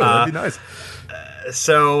hope we do. That'd be nice.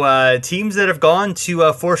 So teams that have gone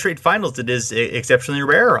to 4 straight finals, it is exceptionally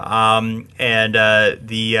rare. In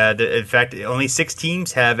fact, only 6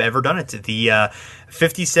 teams have ever done it. The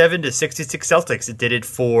 57 to 66 Celtics did it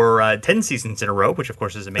for 10 seasons in a row, which of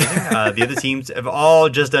course is amazing. The other teams have all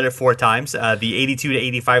just done it 4 times. The 82 to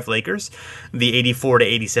 85 Lakers, the 84 to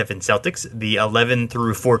 87 Celtics, the 11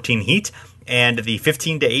 through 14 Heat, and the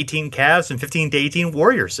 15 to 18 Cavs and 15 to 18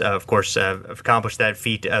 Warriors, of course, have accomplished that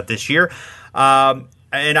feat this year.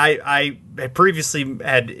 And I previously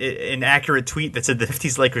had an accurate tweet that said the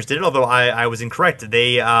 50s Lakers did it, although I was incorrect.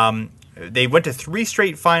 They went to 3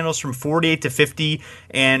 straight finals from 48 to 50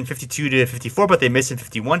 and 52 to 54, but they missed in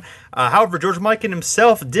 51. However, George Mikan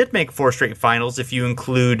himself did make 4 straight finals if you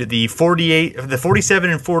include the 47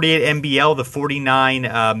 and 48 NBL, the 49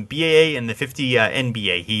 BAA, and the 50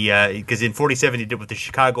 NBA. Because in 47 he did with the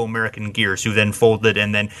Chicago American Gears, who then folded,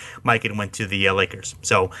 and then Mikan went to the Lakers.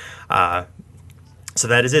 So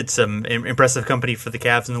that is it. Some impressive company for the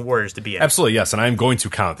Cavs and the Warriors to be in. Absolutely, yes. And I'm going to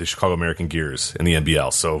count the Chicago American Gears in the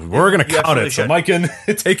NBL. So we're going to count it. So Mike, can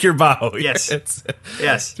take your bow. Yes.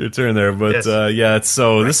 It's your turn there. But yes.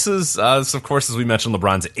 This is, of course, as we mentioned,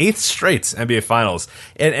 LeBron's 8th straight NBA Finals.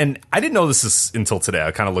 And I didn't know this until today.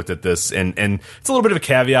 I kind of looked at this, and it's a little bit of a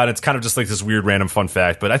caveat. It's kind of just like this weird random fun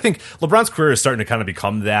fact. But I think LeBron's career is starting to kind of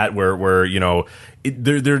become that, where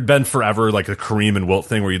there'd been forever like the Kareem and Wilt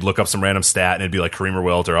thing where you'd look up some random stat and it'd be like Kareem or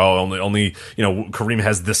Wilt, or only Kareem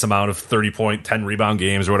has this amount of 30-point, 10 rebound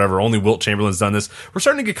games or whatever. Only Wilt Chamberlain's done this. We're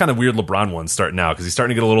starting to get kind of weird LeBron ones starting now because he's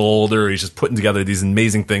starting to get a little older. He's just putting together these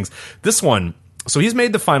amazing things. This one, so he's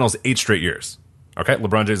made the finals 8 straight years. Okay,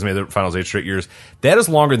 LeBron James made the finals 8 straight years. That is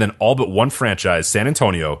longer than all but one franchise, San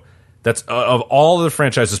Antonio. That's of all of the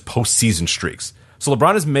franchises' postseason streaks. So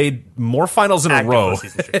LeBron has made more finals in a row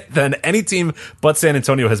than any team but San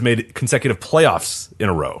Antonio has made consecutive playoffs in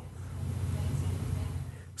a row.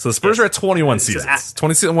 So the Spurs are at 21 seasons.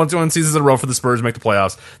 21 seasons in a row for the Spurs make the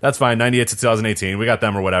playoffs. That's fine. 98 to 2018. We got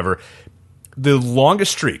them or whatever. The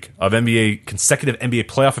longest streak of consecutive NBA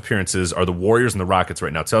playoff appearances are the Warriors and the Rockets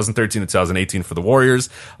right now. 2013 and 2018 for the Warriors,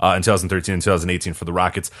 and 2013 and 2018 for the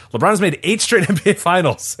Rockets. LeBron has made 8 straight NBA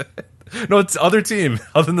finals. No, it's other team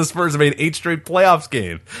other than the Spurs have made 8 straight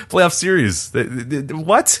playoff series.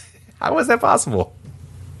 What? How is that possible?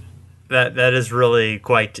 That is really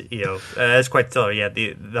quite, that's quite stellar. Yeah,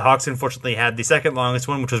 the Hawks unfortunately had the second longest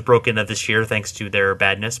one, which was broken this year thanks to their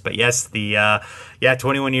badness. But yes,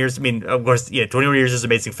 21 years. I mean, of course, 21 years is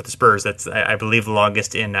amazing for the Spurs. That's, I believe, the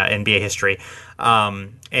longest in NBA history. The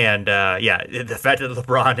fact that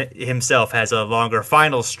LeBron himself has a longer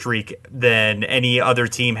final streak than any other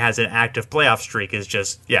team has an active playoff streak is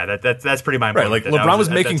just, that's pretty mind-blowing. Right, like LeBron was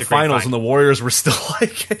making finals and the Warriors were still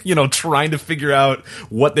like, trying to figure out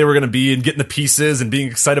what they were going to be and getting the pieces and being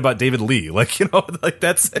excited about David Lee. Like,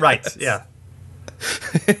 that's right. Yeah.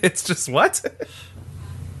 It's just what?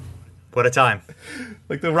 What a time.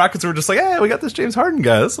 Like the Rockets were just like, hey, we got this James Harden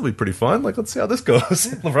guy. This will be pretty fun. Like, let's see how this goes.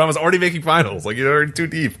 LeBron was already making finals. Like, you're already too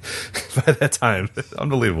deep by that time.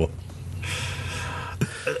 Unbelievable.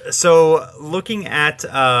 So looking at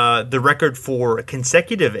the record for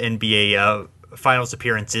consecutive NBA finals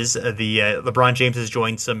appearances, LeBron James has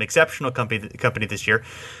joined some exceptional company this year.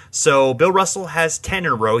 So Bill Russell has 10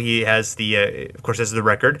 in a row. He has of course, has the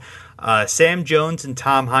record. Sam Jones and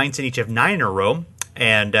Tom Heinsohn each have 9 in a row.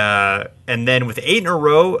 And then with 8 in a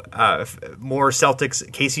row, more Celtics,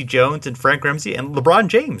 Casey Jones and Frank Ramsey, and LeBron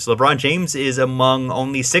James. LeBron James is among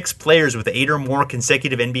only 6 players with 8 or more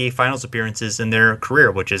consecutive NBA Finals appearances in their career,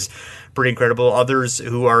 which is pretty incredible. Others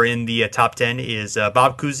who are in the top 10 is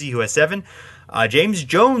Bob Cousy, who has 7. James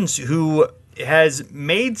Jones, who has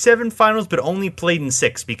made 7 finals but only played in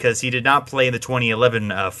 6 because he did not play in the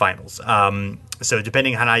 2011 finals. So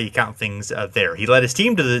depending on how you count things there. He led his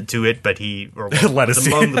team to it, but he led his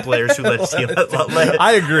team. Among the players who led his team.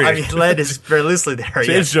 I agree. I mean, led is very loosely there.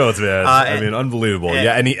 James Jones, man. Unbelievable.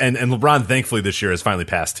 And LeBron, thankfully, this year has finally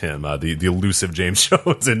passed him, the elusive James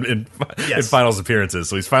Jones in finals appearances.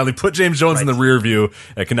 So he's finally put James Jones in the rear view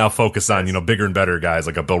and can now focus on, bigger and better guys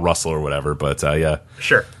like a Bill Russell or whatever. But,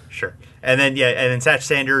 Sure. And then Satch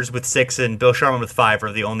Sanders with 6 and Bill Sharman with 5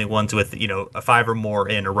 are the only ones with a 5 or more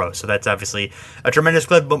in a row. So that's obviously a tremendous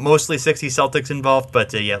clip, but mostly 60 Celtics involved. But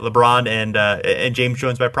LeBron and James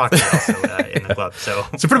Jones by proxy also in the club. So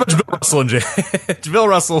pretty much Bill Russell and Bill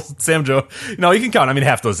Russell, Sam Joe. You can count. I mean,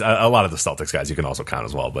 half those, a lot of the Celtics guys you can also count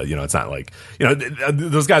as well. But it's not like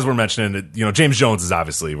those guys we're mentioning. James Jones is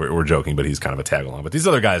obviously we're joking, but he's kind of a tag along. But these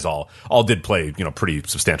other guys all did play pretty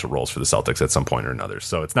substantial roles for the Celtics at some point or another.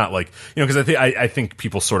 So it's not like. Because I think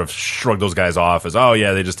people sort of shrug those guys off as, oh,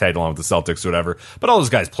 yeah, they just tagged along with the Celtics or whatever. But all those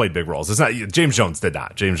guys played big roles. It's not James Jones did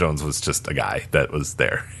not. James Jones was just a guy that was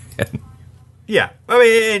there. Yeah, I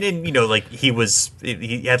mean, and he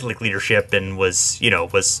had like leadership and was he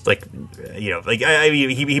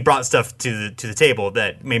brought stuff to the table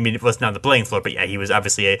that maybe wasn't on the playing floor, but yeah, he was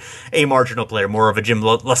obviously a marginal player, more of a Jim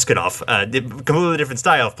Luskinoff, completely different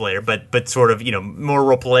style of player, but sort of more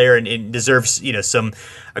role player and deserves some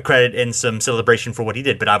credit and some celebration for what he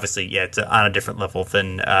did, but obviously it's on a different level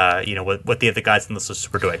than what the other guys in this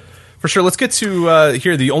list were doing. For sure. Let's get to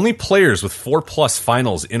here the only players with 4+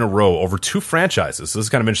 finals in a row over 2 franchises. So this is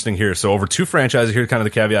kind of interesting here. So over 2 franchises, here's kind of the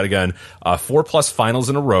caveat again. 4+ finals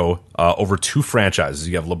in a row over 2 franchises.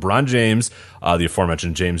 You have LeBron James, the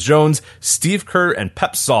aforementioned James Jones, Steve Kerr, and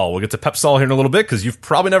Pep Saul. We'll get to Pep Saul here in a little bit because you've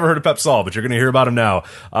probably never heard of Pep Saul, but you're going to hear about him now.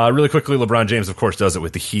 Really quickly, LeBron James, of course, does it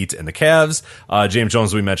with the Heat and the Cavs. James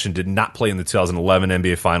Jones, we mentioned, did not play in the 2011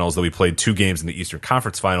 NBA Finals, though he played 2 games in the Eastern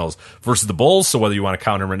Conference Finals versus the Bulls. So whether you want to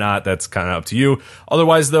count him or not, that's kind of up to you.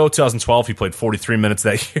 Otherwise, though, 2012, he played 43 minutes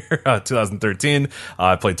that year. 2013,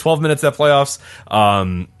 played 12 minutes that playoffs.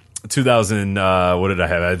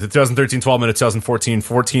 2013, 12 minutes. 2014,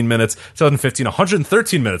 14 minutes. 2015,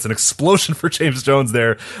 113 minutes. An explosion for James Jones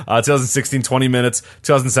there. 2016, 20 minutes.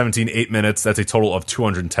 2017, 8 minutes. That's a total of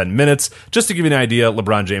 210 minutes. Just to give you an idea,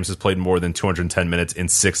 LeBron James has played more than 210 minutes in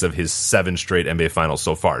 6 of his 7 straight NBA Finals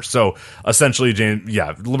so far. So essentially,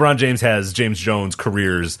 LeBron James has James Jones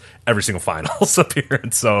careers every single Finals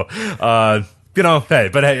appearance. So, hey,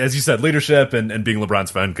 as you said, leadership and being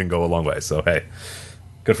LeBron's fan can go a long way. So, hey.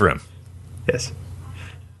 Good for him. Yes.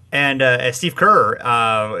 And Steve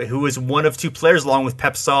Kerr, who is one of 2 players, along with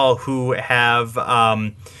Pep Saul, who have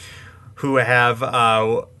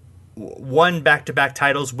won back-to-back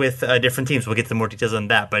titles with different teams. We'll get to more details on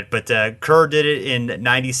that. But Kerr did it in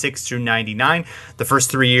 96 through 99, the first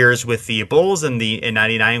 3 years with the Bulls and in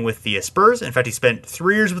 99 with the Spurs. In fact, he spent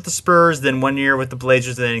 3 years with the Spurs, then 1 year with the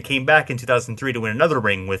Blazers, and then came back in 2003 to win another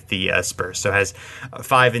ring with the Spurs. So has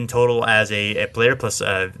 5 in total as a player, plus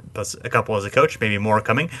a couple as a coach, maybe more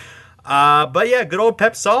coming. But yeah, good old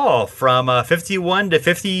Pep Saul from 51 to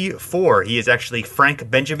 54. He is actually Frank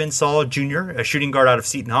Benjamin Saul Jr., a shooting guard out of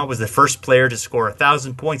Seton Hall, was the first player to score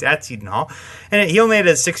 1,000 points at Seton Hall. And he only had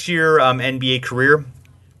a 6-year NBA career.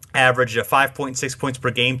 averaged 5.6 points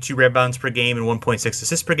per game, 2 rebounds per game, and 1.6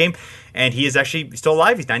 assists per game. And he is actually still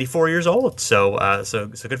alive. He's 94 years old. So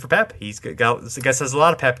good for Pep. He's got, I guess, has a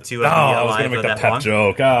lot of pep to be alive. I was going to make a Pep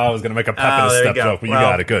joke. I was going to make a Pep and a step joke, but you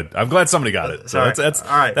got it. Good. I'm glad somebody got it. So that's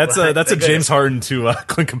all right. That's a James Harden to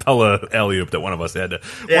Clint Capella alley-oop that one of us had to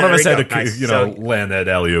nice. Land that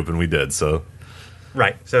alley-oop, and we did. So.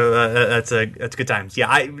 Right, so that's good times. Yeah,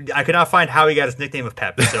 I could not find how he got his nickname of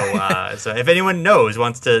Pep. So so if anyone knows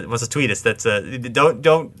wants to tweet us, that's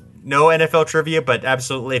don't know NFL trivia, but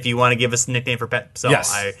absolutely if you want to give us a nickname for Pep, so yes.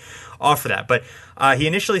 I offer that. But he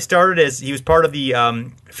initially started as he was part of the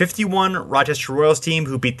 51 Rochester Royals team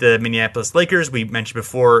who beat the Minneapolis Lakers. We mentioned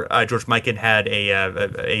before George Mikan had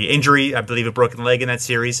a injury, I believe a broken leg in that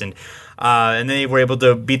series, and then they were able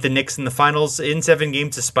to beat the Knicks in the finals in 7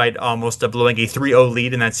 games despite almost blowing a 3-0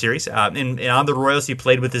 lead in that series. And on the Royals, he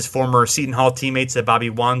played with his former Seton Hall teammates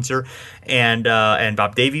Bobby Wanzer and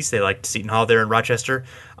Bob Davies. They liked Seton Hall there in Rochester.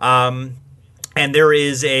 And there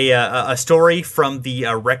is a story from the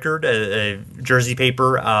Record, a Jersey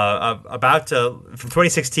paper, about from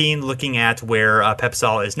 2016, looking at where Pep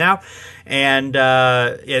Saul is now. And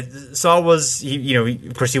Saul was,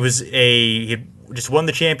 of course, he just won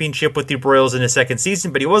the championship with the Royals in his second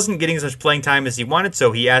season, but he wasn't getting as much playing time as he wanted,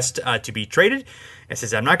 so he asked to be traded. And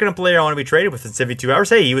says, I'm not going to play. I want to be traded within 72 hours.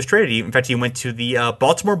 Hey, he was traded. In fact, he went to the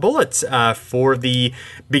Baltimore Bullets for the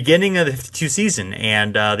beginning of the 52 season.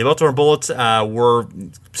 And the Baltimore Bullets were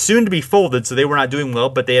soon to be folded, so they were not doing well,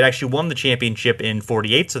 but they had actually won the championship in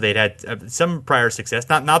 48, so they'd had some prior success.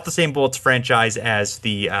 Not the same Bullets franchise as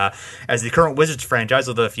the current Wizards franchise,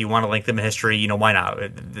 although if you want to link them in history, why not?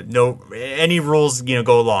 No, any rules,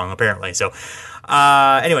 go along, apparently. So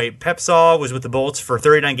anyway, Pep Saul was with the Bullets for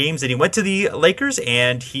 39 games, and he went to the Lakers,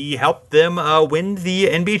 and he helped them win the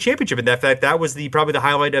NBA championship. In fact, that was probably the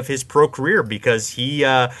highlight of his pro career, because he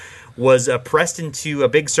was pressed into a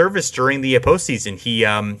big service during the postseason. He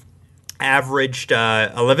averaged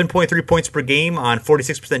 11.3 points per game on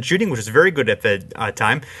 46% shooting, which was very good at the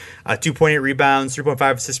time. 2.8 rebounds,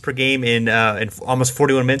 3.5 assists per game in almost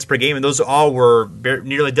 41 minutes per game, and those all were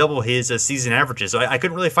nearly double his season averages. So I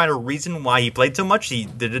couldn't really find a reason why he played so much.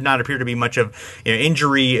 There did not appear to be much of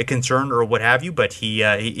injury concern or what have you, but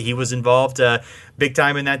he was involved big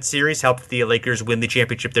time in that series, helped the Lakers win the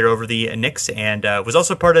championship there over the Knicks, and was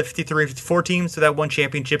also part of 53 and 54 teams to that one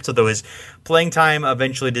championship, so though his playing time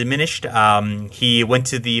eventually diminished, he went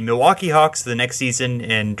to the Milwaukee Hawks the next season,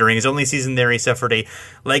 and during his only season there, he suffered a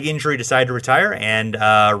leg injury, decided to retire, and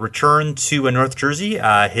returned to North Jersey.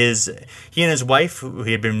 He and his wife, who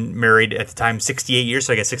he had been married at the time 68 years,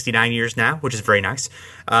 so I guess 69 years now, which is very nice.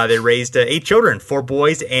 They raised 8 children, 4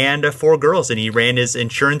 boys and 4 girls, and he ran his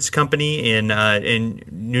insurance company in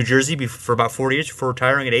New Jersey for about 40 years before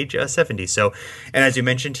retiring at age 70. So, and as you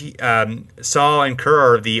mentioned, Saul and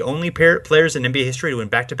Kerr are the only players in NBA history to win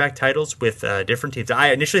back-to-back titles with different teams.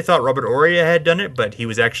 I initially thought Robert Oria had done it, but he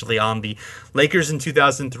was actually on the Lakers in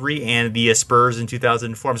 2003 and the Spurs in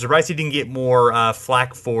 2004. I'm surprised he didn't get more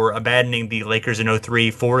flack for abandoning the Lakers in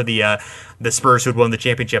 2003 for the Spurs who had won the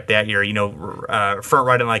championship that year. Front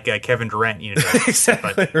running like Kevin Durant.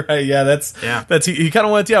 Exactly right. Yeah, that's he kind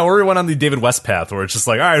of went. Yeah, Oria went on the David West path, where it's just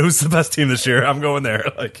like, all right, who's the best team this year? I'm going there.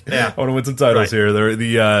 I want to win some titles here.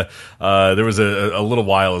 There was a little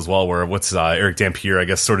while as well where Eric Dampier, I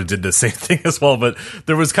guess, sort of did the same thing as well. But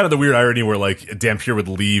there was kind of the weird irony where like Dampier would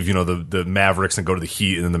leave, the Mavericks and go to the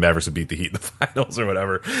Heat, and then the Mavericks would beat the Heat in the finals or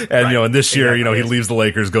whatever. And and this year, he leaves the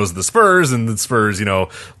Lakers, goes to the Spurs, and the Spurs,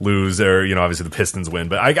 lose. Or obviously the Pistons win.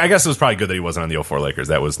 But I guess it was probably good that he wasn't on the 04 Lakers.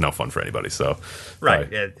 That was no fun for anybody. So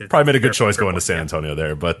probably made a good choice going to San Antonio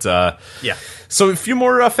there. But so a few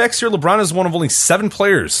more facts here. LeBron is one of only 7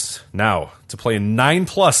 players now to play in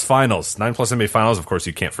 9+ finals. 9+ NBA finals. Of course,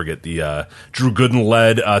 you can't forget the Drew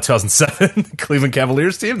Gooden-led 2007 Cleveland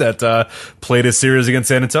Cavaliers team that played a series against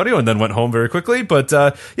San Antonio and then went home very quickly. But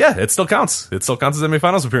it still counts. It still counts as NBA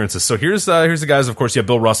finals appearances. So here's the guys. Of course, you have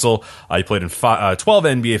Bill Russell. He played in 12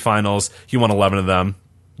 NBA finals. He won 11 of them.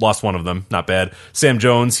 Lost 1 of them, not bad. Sam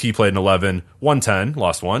Jones, he played in 11, won 10,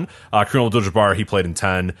 lost 1. Kareem Abdul-Jabbar, he played in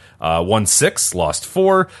 10, won 6, lost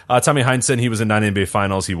 4. Tommy Heinsohn, he was in 9 NBA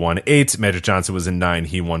finals, he won 8. Magic Johnson was in 9,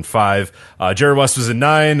 he won 5. Jerry West was in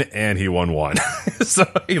 9, and he won 1.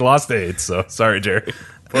 So he lost 8, so sorry, Jerry.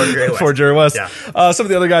 Poor Jerry West. Yeah. Some of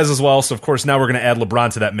the other guys as well, so of course now we're going to add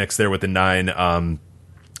LeBron to that mix there with the 9.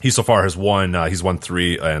 He so far has won. He's won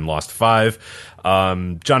 3 and lost 5.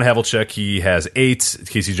 John Havlicek, he has 8.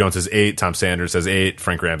 Casey Jones has 8. Tom Sanders has 8.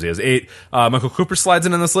 Frank Ramsey has 8. Michael Cooper slides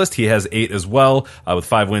in on this list. He has 8 as well, with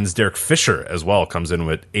 5 wins. Derek Fisher as well comes in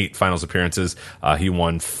with 8 finals appearances. He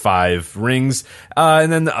won 5 rings.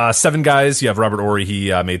 And then 7 guys. You have Robert Horry.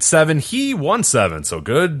 He made 7. He won 7. So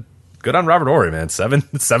good on Robert Horry, man. 7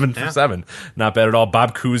 for 7. Not bad at all.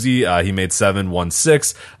 Bob Cousy, he made 7, won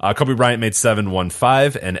 6. Kobe Bryant made 7, won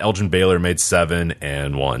 5. And Elgin Baylor made 7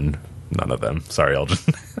 and won none of them. Sorry, Elgin.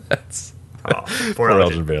 Poor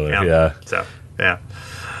Elgin Baylor. Yeah. So, yeah.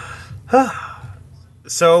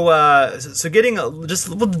 So getting we'll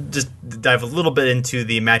just dive a little bit into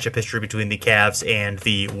the matchup history between the Cavs and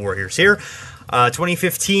the Warriors here.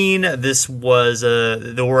 2015, this was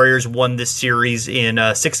the Warriors won this series in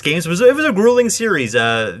 6 games. It was a grueling series.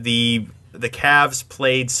 The Cavs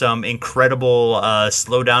played some incredible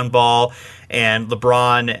slow down ball, and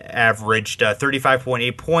LeBron averaged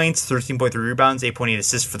 35.8 points, 13.3 rebounds, 8.8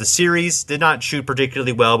 assists for the series. Did not shoot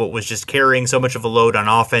particularly well, but was just carrying so much of a load on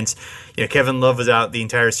offense. Kevin Love was out the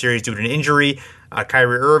entire series due to an injury.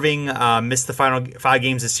 Kyrie Irving missed the final 5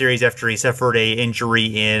 games of the series after he suffered a injury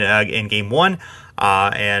in Game 1.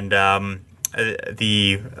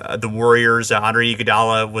 The Warriors, Andre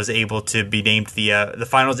Iguodala was able to be named the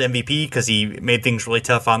Finals MVP because he made things really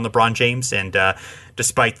tough on LeBron James, and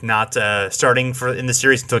despite not starting in the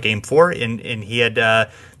series until Game 4, and he had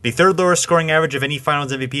the third lowest scoring average of any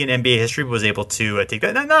Finals MVP in NBA history, was able to take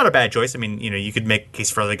that. Not a bad choice. I mean, you could make a case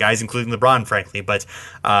for other guys, including LeBron, frankly, but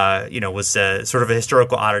was sort of a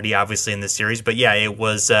historical oddity, obviously, in this series. But yeah, it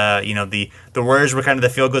was the Warriors were kind of the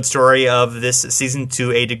feel good story of this season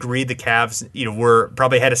to a degree. The Cavs, were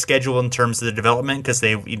probably had a schedule in terms of the development because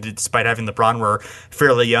they, despite having LeBron, were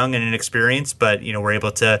fairly young and inexperienced, but were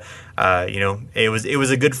able to. It was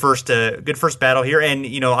a good first battle here,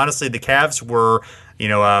 and honestly, the Cavs were.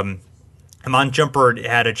 Amon Jumper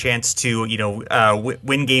had a chance to,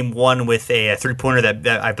 win Game 1 with a 3-pointer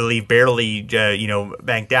that I believe barely,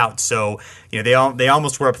 banked out. So, they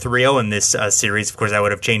almost were up 3-0 in this series. Of course, that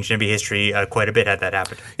would have changed NBA history quite a bit had that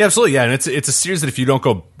happened. Yeah, absolutely. Yeah, and it's a series that if you don't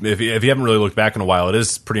go, if you haven't really looked back in a while, it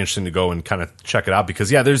is pretty interesting to go and kind of check it out because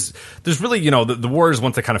there's really the Warriors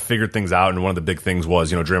once they kind of figured things out, and one of the big things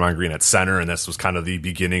was Draymond Green at center, and this was kind of the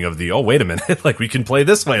beginning of the wait a minute, like we can play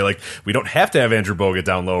this way, like we don't have to have Andrew Bogut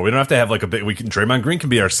down low, we don't have to have like Draymond Green can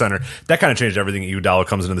be our center. That kind of changed everything. Iguodala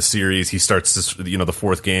comes into the series. He starts this, the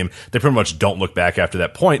 4th game. They pretty much don't look back after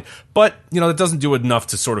that point. But, that doesn't do enough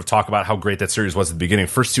to sort of talk about how great that series was at the beginning.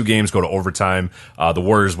 First 2 games go to overtime. The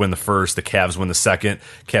Warriors win the first. The Cavs win the second.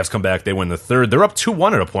 Cavs come back. They win the third. They're up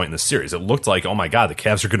 2-1 at a point in the series. It looked like, oh my God, the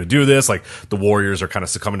Cavs are going to do this. Like the Warriors are kind of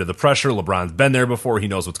succumbing to the pressure. LeBron's been there before. He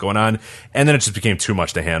knows what's going on. And then it just became too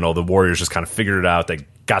much to handle. The Warriors just kind of figured it out. They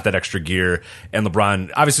got that extra gear, and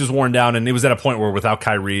LeBron obviously was worn down, and it was at a point where without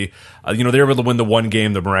Kyrie, they were able to win the 1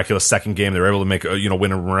 game, the miraculous 2nd game. They were able to make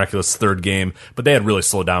win a miraculous 3rd game, but they had really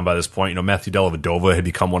slowed down by this point. Matthew Dellavedova had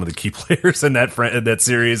become one of the key players in that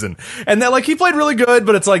series, and that like he played really good,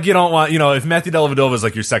 but it's like you don't want if Matthew Dellavedova is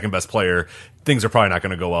like your second best player, things are probably not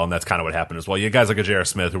going to go well, and that's kind of what happened as well. You had guys like a J.R.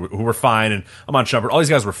 Smith who were fine, and Amon Shumpert, all these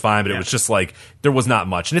guys were fine, but it was just like there was not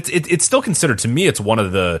much, and it's still considered to me it's one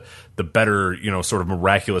of the better sort of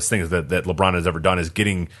miraculous things that LeBron has ever done is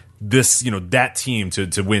getting this that team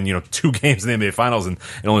to win 2 games in the NBA Finals and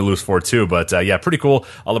only lose 4-2. But pretty cool.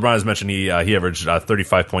 LeBron, as mentioned, he averaged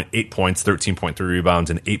 35.8 points, 13.3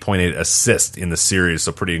 rebounds, and 8.8 assists in the series.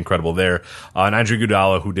 So pretty incredible there. And Andre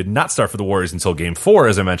Iguodala, who did not start for the Warriors until Game 4,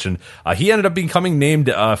 as I mentioned, he ended up becoming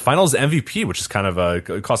named Finals MVP, which is kind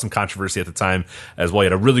of caused some controversy at the time as well. He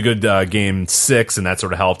had a really good Game 6, and that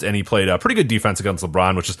sort of helped. And he played pretty good defense against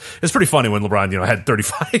LeBron, which is pretty funny when LeBron had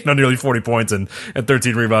 35, nearly 40 points and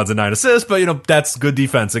 13 rebounds and 9 assists, but that's good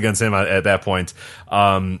defense against him at that point.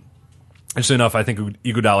 Interesting enough, I think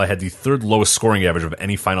Iguodala had the 3rd lowest scoring average of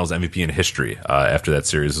any Finals MVP in history after that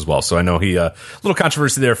series as well. So I know he a little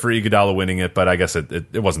controversy there for Iguodala winning it, but I guess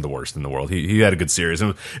it wasn't the worst in the world. He had a good series,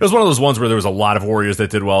 and it was one of those ones where there was a lot of Warriors that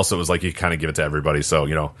did well, so it was like you kind of give it to everybody. So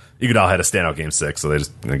Iguodala had a standout Game 6, so they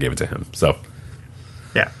just gave it to him. So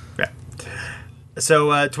yeah. So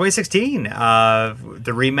 2016, the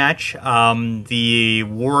rematch, the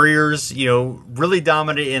Warriors, really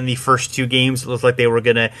dominated in the first 2 games. It looked like they were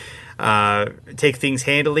going to take things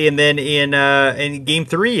handily, and then in Game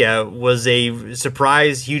 3 was a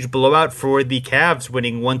surprise huge blowout for the Cavs,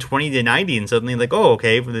 winning 120-90, and suddenly like, oh,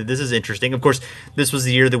 okay, this is interesting. Of course, this was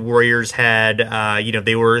the year the Warriors had,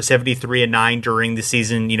 they were 73-9 during the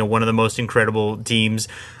season, one of the most incredible teams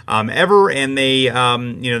ever, and they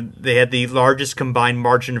had the largest combined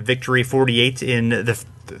margin of victory, 48 in the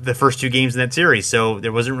the first two games in that series, so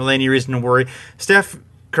there wasn't really any reason to worry. Steph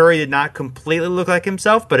Curry did not completely look like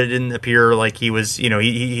himself, but it didn't appear like he was,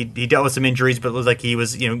 he dealt with some injuries, but it was like he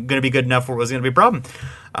was, going to be good enough where it wasn't going to be a problem.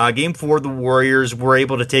 Game 4, the Warriors were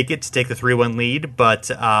able to take the 3-1 lead, but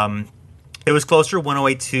it was closer,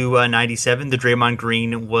 108-97. The Draymond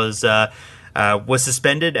Green was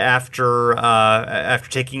suspended after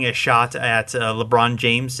taking a shot at LeBron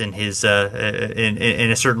James in his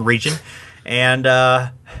in a certain region, and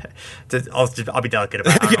I'll be delicate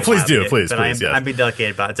about it. Yeah, please do, please. I'm being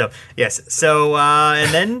delicate about it. So yes, so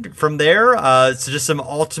and then from there, so just some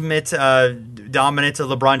ultimate dominant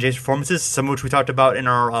LeBron James performances, some of which we talked about in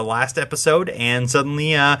our last episode, and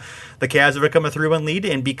suddenly the Cavs have become a 3-1 lead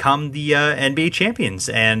and become the NBA champions,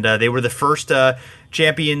 and they were the first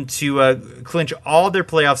champion to clinch all their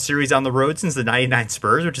playoff series on the road since the '99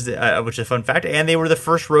 Spurs, which is a fun fact, and they were the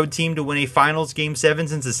first road team to win a Finals Game 7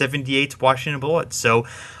 since the '78 Washington Bullets. So,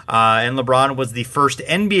 and LeBron was the first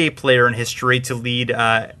NBA player in history to lead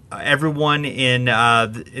everyone in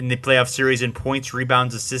the playoff series in points,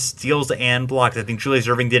 rebounds, assists, steals, and blocks. I think Julius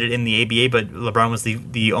Erving did it in the ABA, but LeBron was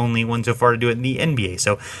the only one so far to do it in the NBA.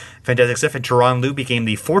 So, fantastic stuff. And Tyronn Lue became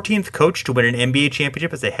the 14th coach to win an NBA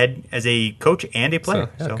championship as a coach and a player.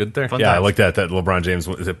 So good there. Yeah, I like that LeBron James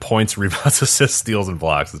is it points, rebounds, assists, steals, and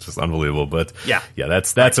blocks. It's just unbelievable. But yeah,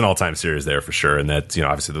 that's an all-time series there for sure. And that,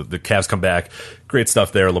 obviously the Cavs come back. Great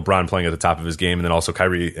stuff there. LeBron playing at the top of his game, and then also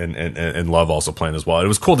Kyrie and Love also playing as well. It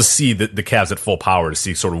was cool to see the Cavs at full power, to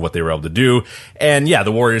see sort of what they were able to do. And yeah,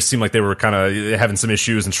 the Warriors seemed like they were kind of having some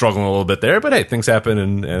issues and struggling a little bit there. But hey, things happen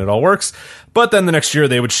and it all works. But then the next year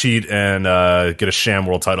they would cheat and get a sham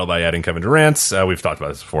world title by adding Kevin Durant. We've talked about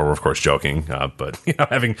this before. We're of course joking, but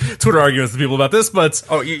having Twitter arguments with people about this. But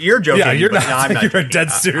you're joking. Yeah, you're not. No, I'm not. You're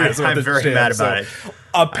dead serious. I'm very mad about it.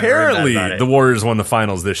 Apparently, the Warriors won the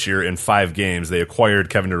finals this year in 5 games. They acquired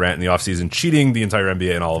Kevin Durant in the offseason, cheating the entire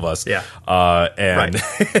NBA and all of us. Yeah. And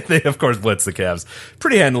they, of course, blitzed the Cavs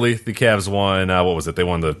pretty handily. The Cavs won, what was it? They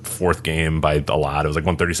won the 4th game by a lot. It was like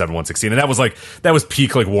 137-116. And that was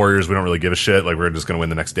peak, like, Warriors. We don't really give a shit. Like, we're just going to win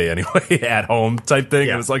the next day anyway, at home type thing.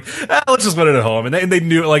 Yeah. It was like, let's just win it at home. And they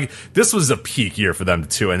knew, like, this was a peak year for them,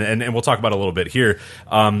 too. And we'll talk about it a little bit here.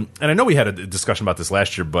 And I know we had a discussion about this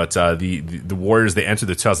last year, but the Warriors, they entered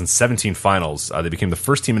the 2017 finals. They became the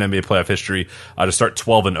first team in NBA playoff history to start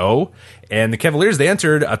 12-0, and the Cavaliers, they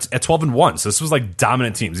entered at 12-1. So this was like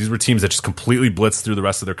dominant teams. These were teams that just completely blitzed through the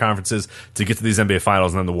rest of their conferences to get to these NBA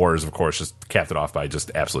finals, and then the Warriors, of course, just capped it off by just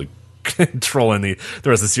absolutely controlling the rest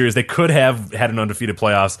of the series. They could have had an undefeated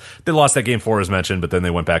playoffs. They lost that game 4 as mentioned, but then they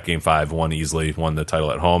went back game 5, won easily, won the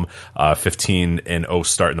title at home. 15-0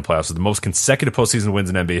 start in the playoffs with the most consecutive postseason wins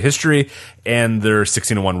in NBA history, and their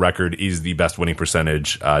 16-1 record is the best winning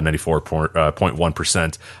percentage,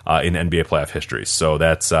 94.1% in NBA playoff history. So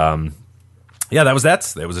that's that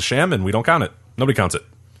was a sham, and we don't count it. Nobody counts it.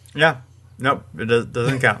 Yeah, nope, it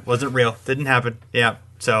doesn't count. Wasn't real. Didn't happen. Yeah.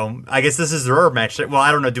 So I guess this is their match. Well,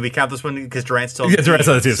 I don't know. Do we count this one because Durant's still? Yeah, Durant's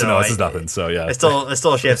on the team, so no, this is nothing. So yeah, it's still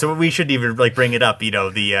a shame. So we shouldn't even bring it up. The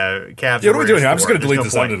Cavs. Yeah, what are we doing here? I'm just going to delete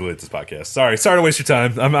this. I'm going to delete this podcast. Sorry to waste your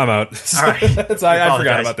time. I'm out. All right, I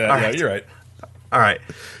forgot about that. Right. Yeah, you're right. All right.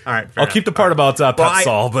 I'll keep the part about Pep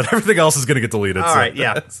Sol, but everything else is going to get deleted. All right,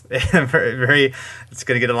 yeah. very. It's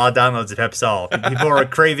going to get a lot of downloads of Pep Sol. People are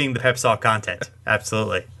craving the Pep Sol content.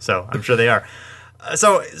 Absolutely. So I'm sure they are.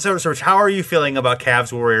 So, how are you feeling about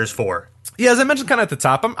Cavs Warriors 4? Yeah, as I mentioned, kind of at the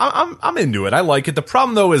top, I'm into it. I like it. The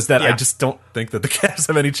problem though is that I just don't think that the Cavs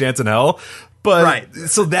have any chance in hell. But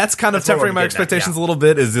so that's kind of tempering my expectations a little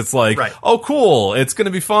bit. Is it's like, oh, cool, it's going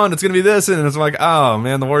to be fun, it's going to be this, and it's like, oh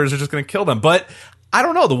man, the Warriors are just going to kill them. But I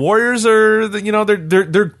don't know. The Warriors are,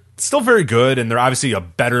 they're still very good, and they're obviously a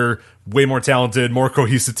better, way more talented, more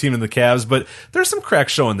cohesive team than the Cavs, but there's some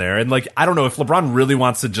cracks showing there. And like, I don't know if LeBron really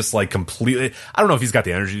wants to just like completely, I don't know if he's got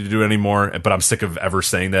the energy to do it anymore, but I'm sick of ever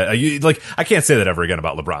saying that. I can't say that ever again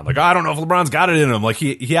about LeBron. Like, I don't know if LeBron's got it in him. Like,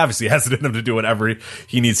 he obviously has it in him to do whatever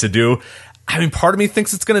he needs to do. I mean, part of me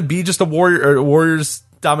thinks it's going to be just a Warriors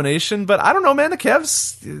domination, but I don't know, man. The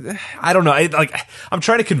Cavs, I don't know. I'm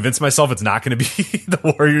trying to convince myself it's not going to be the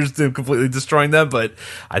Warriors completely destroying them, but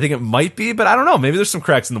I think it might be. But I don't know. Maybe there's some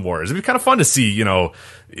cracks in the Warriors. It'd be kind of fun to see,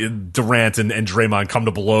 Durant and Draymond come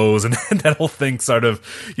to blows and that whole thing sort of,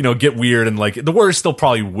 get weird. And like the Warriors still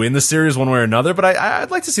probably win the series one way or another, but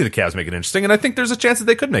I'd like to see the Cavs make it interesting, and I think there's a chance that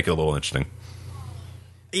they could make it a little interesting.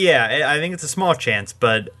 Yeah, I think it's a small chance,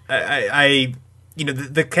 but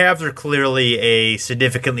the Cavs are clearly a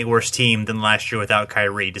significantly worse team than last year without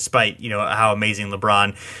Kyrie, despite, how amazing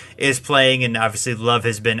LeBron is playing. And obviously Love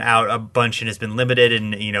has been out a bunch and has been limited.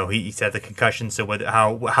 And, he's had the concussion. So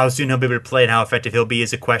how soon he'll be able to play and how effective he'll be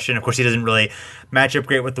is a question. Of course, he doesn't really match up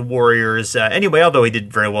great with the Warriors anyway, although he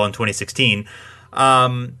did very well in 2016.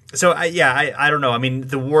 I don't know. I mean,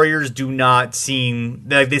 the Warriors do not seem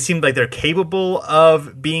like they're capable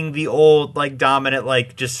of being the old, dominant,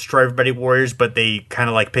 just destroy everybody Warriors, but they kind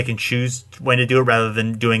of pick and choose when to do it rather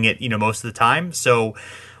than doing it, most of the time. So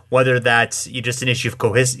whether that's just an issue of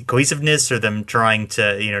cohesiveness or them trying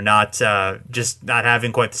to, not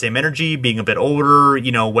having quite the same energy, being a bit older,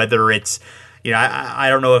 whether it's, I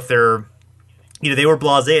don't know if they're, they were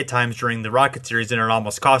blasé at times during the Rocket series and it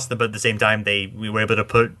almost cost them, but at the same time, we were able to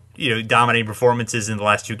put, dominating performances in the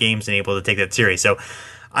last 2 games and able to take that series. So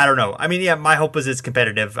I don't know. I mean, my hope is it's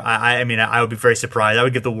competitive. I would be very surprised. I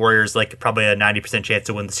would give the Warriors probably a 90% chance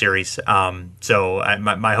to win the series.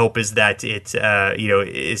 My hope is that it,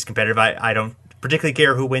 is competitive. I don't particularly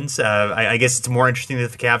care who wins. I guess it's more interesting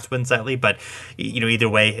if the Cavs win slightly, but either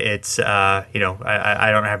way, it's I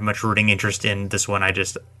don't have much rooting interest in this one. I'm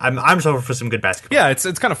just hoping for some good basketball. Yeah,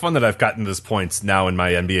 it's kind of fun that I've gotten to this point now in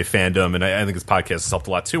my NBA fandom, and I think this podcast has helped a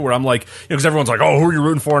lot too. Where I'm like, because everyone's like, "Oh, who are you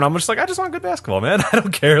rooting for?" And I'm just like, I just want good basketball, man. I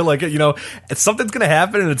don't care. Something's gonna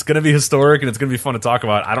happen, and it's gonna be historic, and it's gonna be fun to talk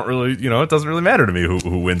about. I don't really, it doesn't really matter to me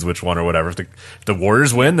who wins which one or whatever. If the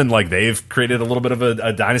Warriors win, then they've created a little bit of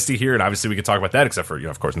a dynasty here, and obviously we could talk about that, except for,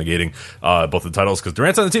 of course, negating both the titles because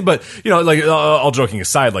Durant's on the team. But, all joking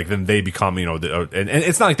aside, then they become, and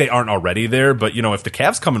it's not like they aren't already there, but, if the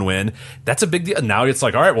Cavs come and win, that's a big deal. Now it's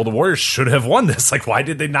all right, well, the Warriors should have won this. Why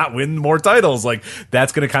did they not win more titles?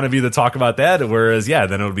 That's going to kind of be the talk about that. Whereas,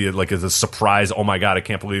 then it'll be as a surprise, oh my God, I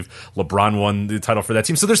can't believe LeBron won the title for that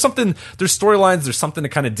team. So there's storylines, there's something to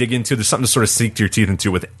kind of dig into, there's something to sort of sink your teeth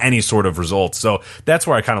into with any sort of result. So that's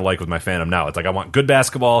where I kind of like with my fandom now. It's I want good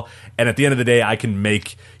basketball, and at the end of the day, I can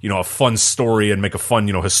make a fun story and make a fun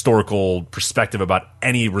historical perspective about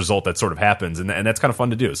any result that sort of happens, and that's kind of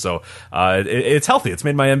fun to do. So it's healthy. It's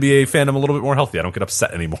made my NBA fandom a little bit more healthy. I don't get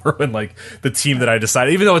upset anymore when the team that I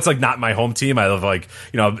decided, even though it's not my home team, I love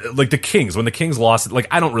the Kings. When the Kings lost,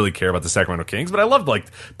 I don't really care about the Sacramento Kings, but I loved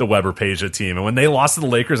the Weber Peja team, and when they lost to the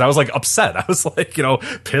Lakers, I was upset. I was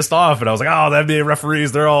pissed off, and I was oh, the NBA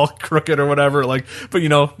referees, they're all crooked or whatever. But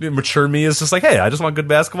mature me is just hey, I just want good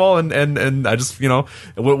basketball, and I just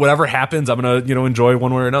whatever happens, I'm gonna enjoy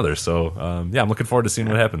one way or another. So I'm looking forward to seeing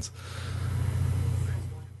what happens.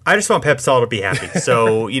 I just want Pep Saul to be happy.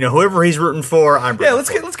 So whoever he's rooting for, I'm rooting let's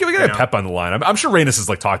get Pep on the line. I'm sure Reynos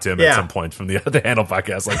has talked to him at some point from the Handle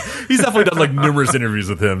podcast. He's definitely done numerous interviews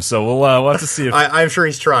with him. So we'll have to see if I'm sure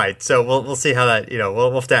he's tried. So we'll see how that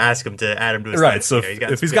we'll have to ask him to add him to his right. team. So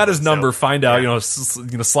if he's got his number, find out.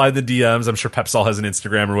 Slide the DMs. I'm sure Pep Saul has an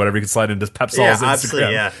Instagram or whatever. You can slide into Pep Saul's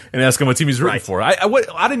Instagram and ask him what team he's rooting for.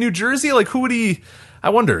 Out of New Jersey, who would he? I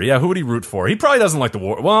wonder. Yeah, who would he root for? He probably doesn't like the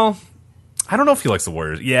Warriors. Well, I don't know if he likes the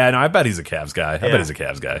Warriors. Yeah, no, I bet he's a Cavs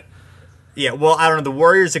guy. Yeah, well, I don't know. The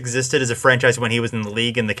Warriors existed as a franchise when he was in the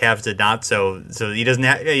league, and the Cavs did not. So he doesn't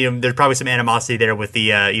have. There's probably some animosity there with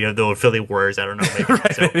the the old Philly Warriors. I don't know. Maybe.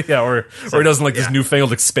 Right. So, or he doesn't like this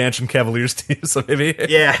newfangled expansion Cavaliers team. So maybe.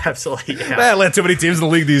 Yeah, absolutely. Yeah. Man, let too many teams in the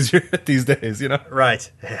league these days. Right.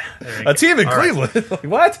 Yeah, a team in Cleveland.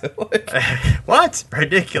 What? What?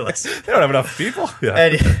 Ridiculous. They don't have enough people. Yeah.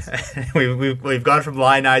 And we've gone from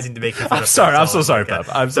lionizing to making fun of. I'm so sorry, Pep.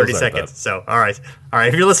 I'm so 30 sorry, seconds. Pep. So all right.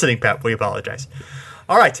 If you're listening, Pep, we apologize.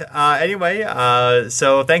 All right. Anyway,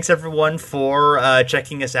 so thanks everyone for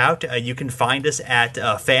checking us out. You can find us at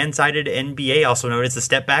Fansided NBA, also known as the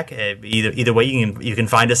Step Back. Either way, you can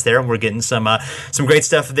find us there, and we're getting some great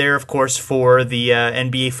stuff there, of course, for the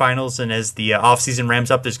NBA Finals. And as the offseason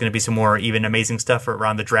ramps up, there's going to be some more even amazing stuff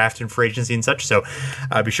around the draft and free agency and such. So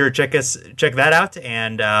be sure to check that out.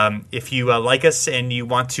 And if you like us and you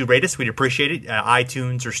want to rate us, we'd appreciate it.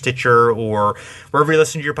 iTunes or Stitcher or wherever you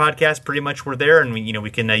listen to your podcast, pretty much we're there, and we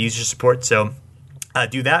can use your support. So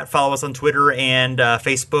do that. Follow us on Twitter and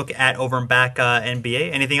Facebook at Over and Back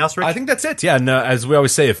NBA. Anything else, Rich? I think that's it. Yeah, and as we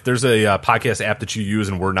always say, if there's a podcast app that you use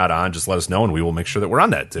and we're not on, just let us know, and we will make sure that we're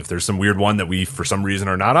on that. If there's some weird one that we, for some reason,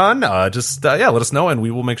 are not on, let us know, and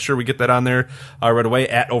we will make sure we get that on there right away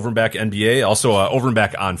at Over and Back NBA. Also, Over and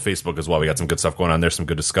Back on Facebook as well. We got some good stuff going on there, some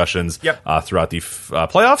good discussions throughout the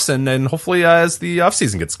playoffs, and hopefully as the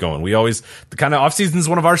offseason gets going. The kind of offseason is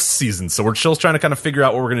one of our seasons, so we're still trying to kind of figure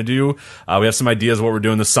out what we're going to do. We have some ideas of what we're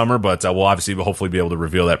doing this summer, but we'll obviously hopefully be able to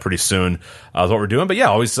reveal that pretty soon with what we're doing. But yeah,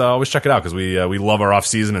 always check it out, because we love our off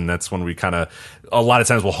season, and that's when we kind of a lot of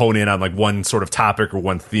times we'll hone in on like one sort of topic or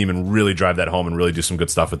one theme and really drive that home and really do some good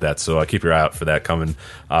stuff with that. So keep your eye out for that coming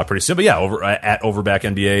pretty soon. But yeah, over at Overback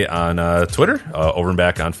NBA on Twitter, Over and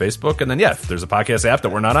Back on Facebook, and then yeah, if there's a podcast app that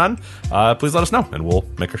we're not on, please let us know and we'll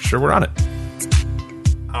make sure we're on it.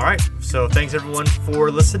 All right, so thanks everyone for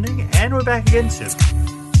listening, and we're back again soon.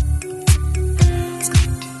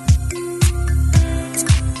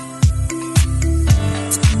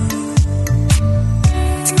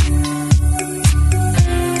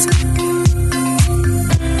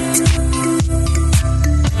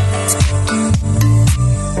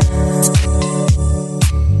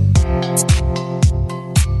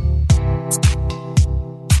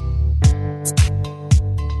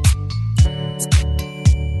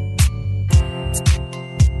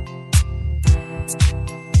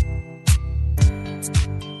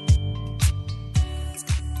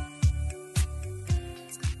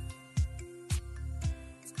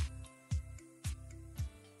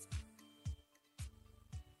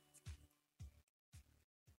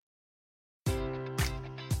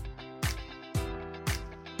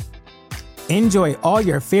 Enjoy all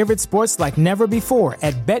your favorite sports like never before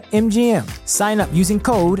at BetMGM. Sign up using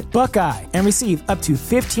code Buckeye and receive up to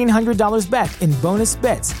 $1,500 back in bonus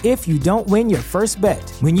bets if you don't win your first bet.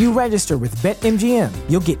 When you register with BetMGM,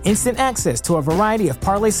 you'll get instant access to a variety of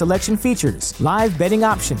parlay selection features, live betting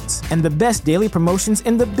options, and the best daily promotions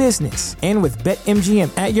in the business. And with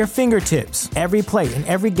BetMGM at your fingertips, every play and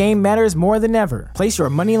every game matters more than ever. Place your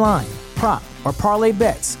money line, prop, or parlay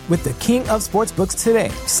bets with the king of sportsbooks today.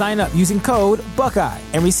 Sign up using code Buckeye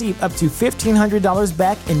and receive up to $1,500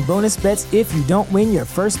 back in bonus bets if you don't win your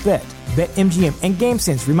first bet. BetMGM and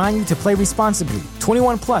GameSense remind you to play responsibly.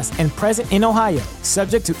 21 plus and present in Ohio,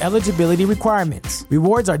 subject to eligibility requirements.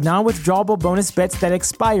 Rewards are non-withdrawable bonus bets that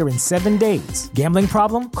expire in 7 days. Gambling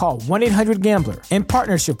problem? Call 1-800-GAMBLER. In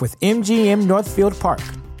partnership with MGM Northfield Park.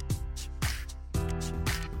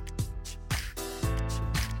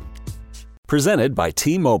 Presented by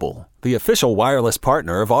T-Mobile, the official wireless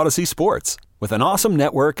partner of Odyssey Sports. With an awesome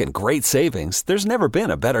network and great savings, there's never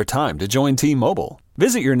been a better time to join T-Mobile.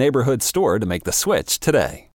 Visit your neighborhood store to make the switch today.